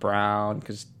Doc Brown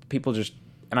because people just,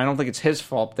 and I don't think it's his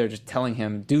fault, they're just telling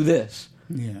him, do this.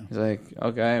 Yeah. He's like,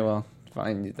 okay, well,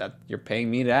 fine, that you're paying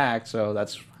me to act, so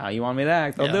that's how you want me to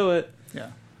act. I'll do it.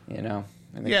 Yeah. You know?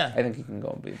 I think he can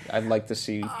go. I'd like to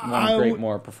see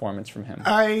more performance from him.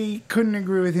 I couldn't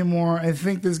agree with you more. I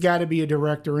think there's got to be a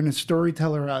director and a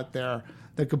storyteller out there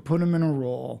that could put him in a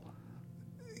role,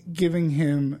 giving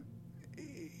his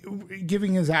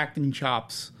acting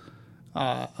chops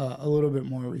a little bit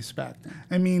more respect.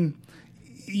 I mean,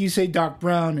 you say Doc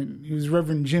Brown, and he was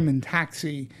Reverend Jim in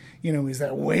Taxi. You know, he's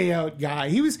that way out guy.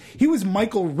 He was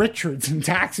Michael Richards in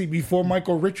Taxi before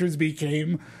Michael Richards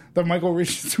became the Michael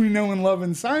Richards we know and love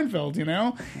in Seinfeld, you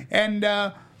know? And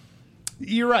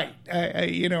you're right.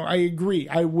 I agree.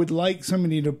 I would like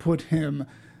somebody to put him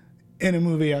in a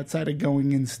movie outside of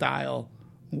Going in Style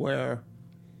where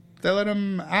they let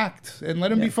him act and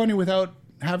let him be funny without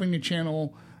having to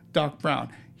channel Doc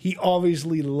Brown. He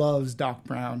obviously loves Doc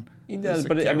Brown. He does,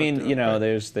 but I mean, you know,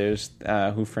 there's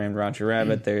Who Framed Roger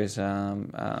Rabbit. There's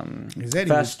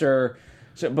Fester.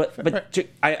 So, but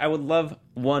I would love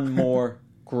one more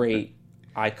great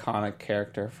iconic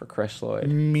character for Chris Lloyd.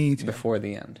 Me too. Before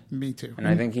the end. Me too. And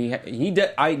I think he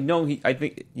did. I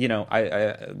think, you know,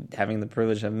 I having the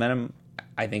privilege to have met him,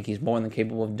 I think he's more than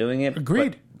capable of doing it.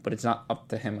 Agreed. But it's not up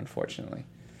to him, unfortunately.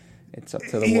 It's up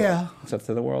to the world. It's up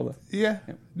to the world. Yeah.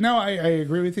 No, I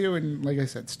agree with you. And like I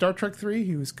said, Star Trek 3,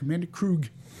 he was Commander Krug.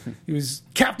 He was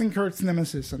Captain Kirk's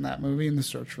nemesis in that movie in The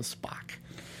Search for Spock.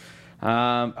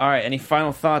 All right. Any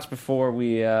final thoughts before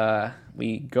we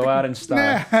go out in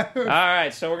style? All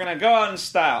right. So we're going to go out in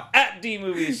style. At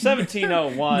DMovies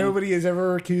 1701. Nobody has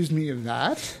ever accused me of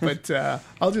that, but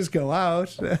I'll just go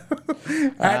out.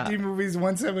 At DMovies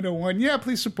 1701. Yeah,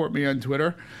 please support me on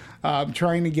Twitter. I'm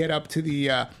trying to get up to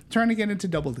trying to get into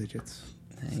double digits.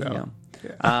 There you go.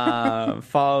 Yeah.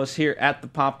 Follow us here at the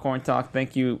Popcorn Talk.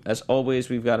 Thank you. As always,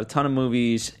 we've got a ton of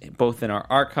movies, both in our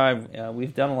archive.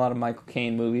 We've done a lot of Michael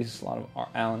Caine movies, a lot of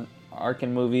Alan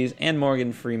Arkin movies, and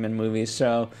Morgan Freeman movies.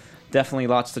 So definitely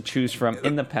lots to choose from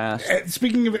in the past.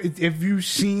 Speaking of it, have you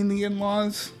seen The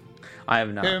In-Laws? I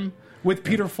have not. Him with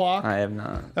Peter Falk? I have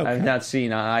not. Okay. I have not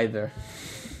seen either.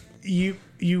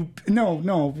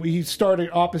 No. He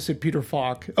started opposite Peter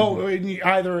Falk. Oh, in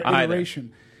either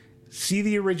iteration. See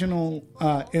the original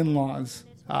In-Laws.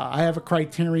 I have a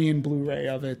Criterion Blu-ray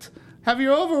of it. Have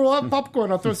you over? We'll have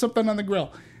popcorn. I'll throw something on the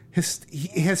grill.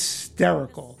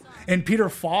 Hysterical. And Peter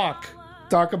Falk,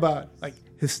 talk about like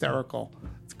hysterical.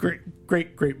 It's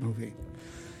great movie.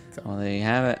 So. Well, there you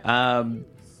have it.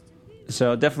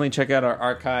 So definitely check out our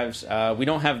archives. We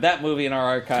don't have that movie in our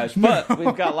archives, but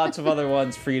we've got lots of other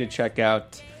ones for you to check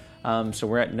out. So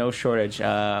we're at no shortage.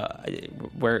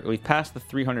 We've passed the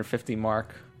 350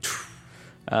 mark.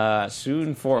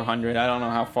 Soon 400. I don't know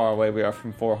how far away we are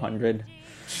from 400.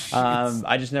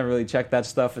 I just never really checked that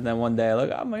stuff, and then one day I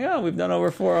look, oh my god, we've done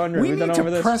over 400. We need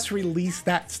to press release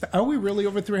that stuff. Are we really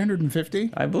over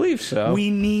 350? I believe so. We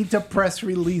need to press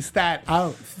release that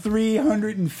out.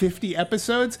 350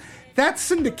 episodes? That's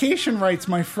syndication rights,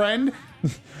 my friend.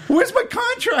 Where's my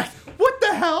contract? What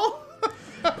the hell?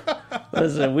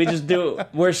 Listen, we just do it.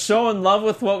 We're so in love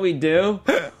with what we do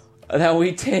that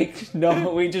we just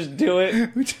do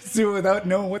it. We just do it without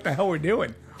knowing what the hell we're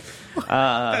doing.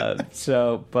 Yeah,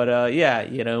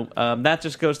 that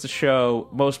just goes to show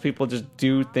most people just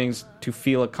do things to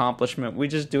feel accomplishment. We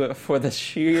just do it for the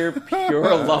sheer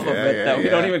pure love of it. We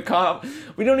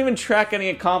don't even track any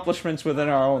accomplishments within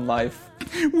our own life.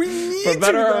 We need for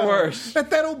better or worse.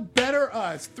 That'll better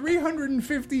us.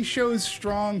 350 shows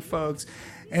strong, folks.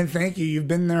 And thank you. You've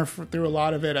been there through a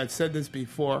lot of it. I've said this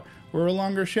before. We're a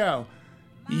longer show.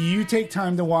 You take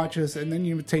time to watch us, and then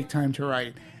you take time to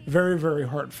write. Very, very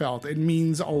heartfelt. It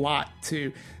means a lot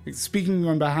to, speaking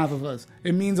on behalf of us,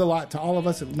 it means a lot to all of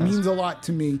us. It means a lot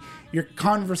to me. Your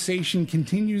conversation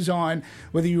continues on.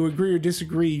 Whether you agree or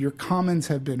disagree, your comments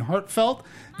have been heartfelt.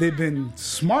 They've been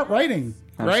smart writing,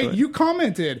 right? Absolutely. You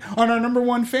commented on our number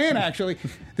one fan, actually.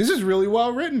 This is really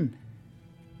well written.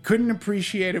 Couldn't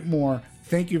appreciate it more.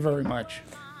 Thank you very much.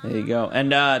 There you go.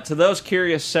 And to those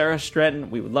curious, Sarah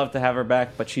Stretton, we would love to have her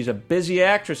back, but she's a busy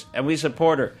actress, and we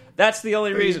support her. That's the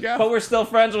only reason. But we're still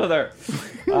friends with her.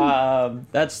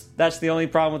 That's the only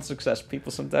problem with success.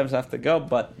 People sometimes have to go,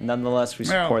 but nonetheless, we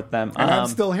support them. And I'm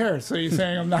still here, so you're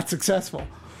saying I'm not successful.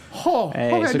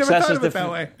 Hey, I never thought of it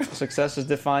that way. Success is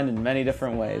defined in many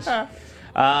different ways.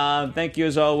 Thank you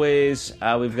as always.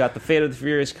 We've got the Fate of the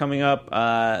Furious coming up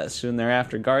soon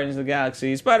thereafter. Guardians of the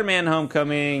Galaxy, Spider-Man: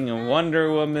 Homecoming,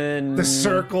 Wonder Woman, The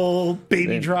Circle,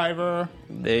 Baby Driver.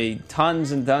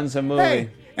 Tons and tons of movies. Hey,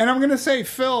 and I'm gonna say,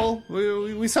 Phil,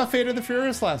 we saw Fate of the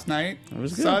Furious last night. It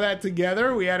was good. Saw that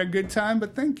together. We had a good time.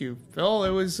 But thank you, Phil.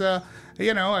 It was I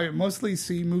mostly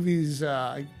see movies.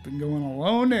 I've been going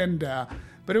alone and.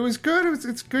 But it was good.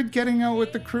 It's good getting out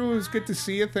with the crew. It was good to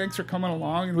see you. Thanks for coming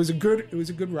along. It was a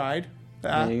good ride.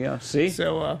 There you go. See?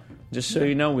 So just so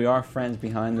you know, we are friends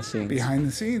behind the scenes. Behind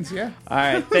the scenes, yeah. All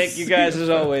right. Thank you guys as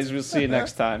always. We'll see you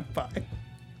next time. Bye. Since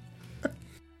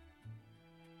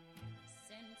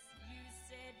you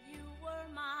said you were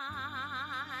mine,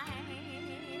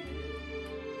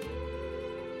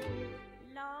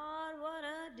 Lord, what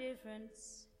a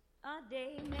difference a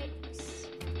day makes.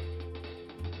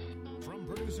 From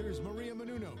producers Maria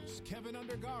Menounos, Kevin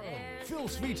Undergaro, Phil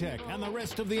Svitek, and the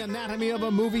rest of the Anatomy of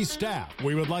a Movie staff,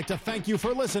 we would like to thank you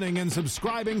for listening and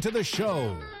subscribing to the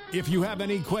show. If you have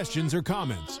any questions or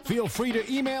comments, feel free to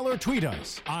email or tweet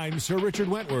us. I'm Sir Richard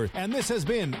Wentworth, and this has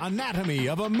been Anatomy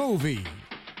of a Movie.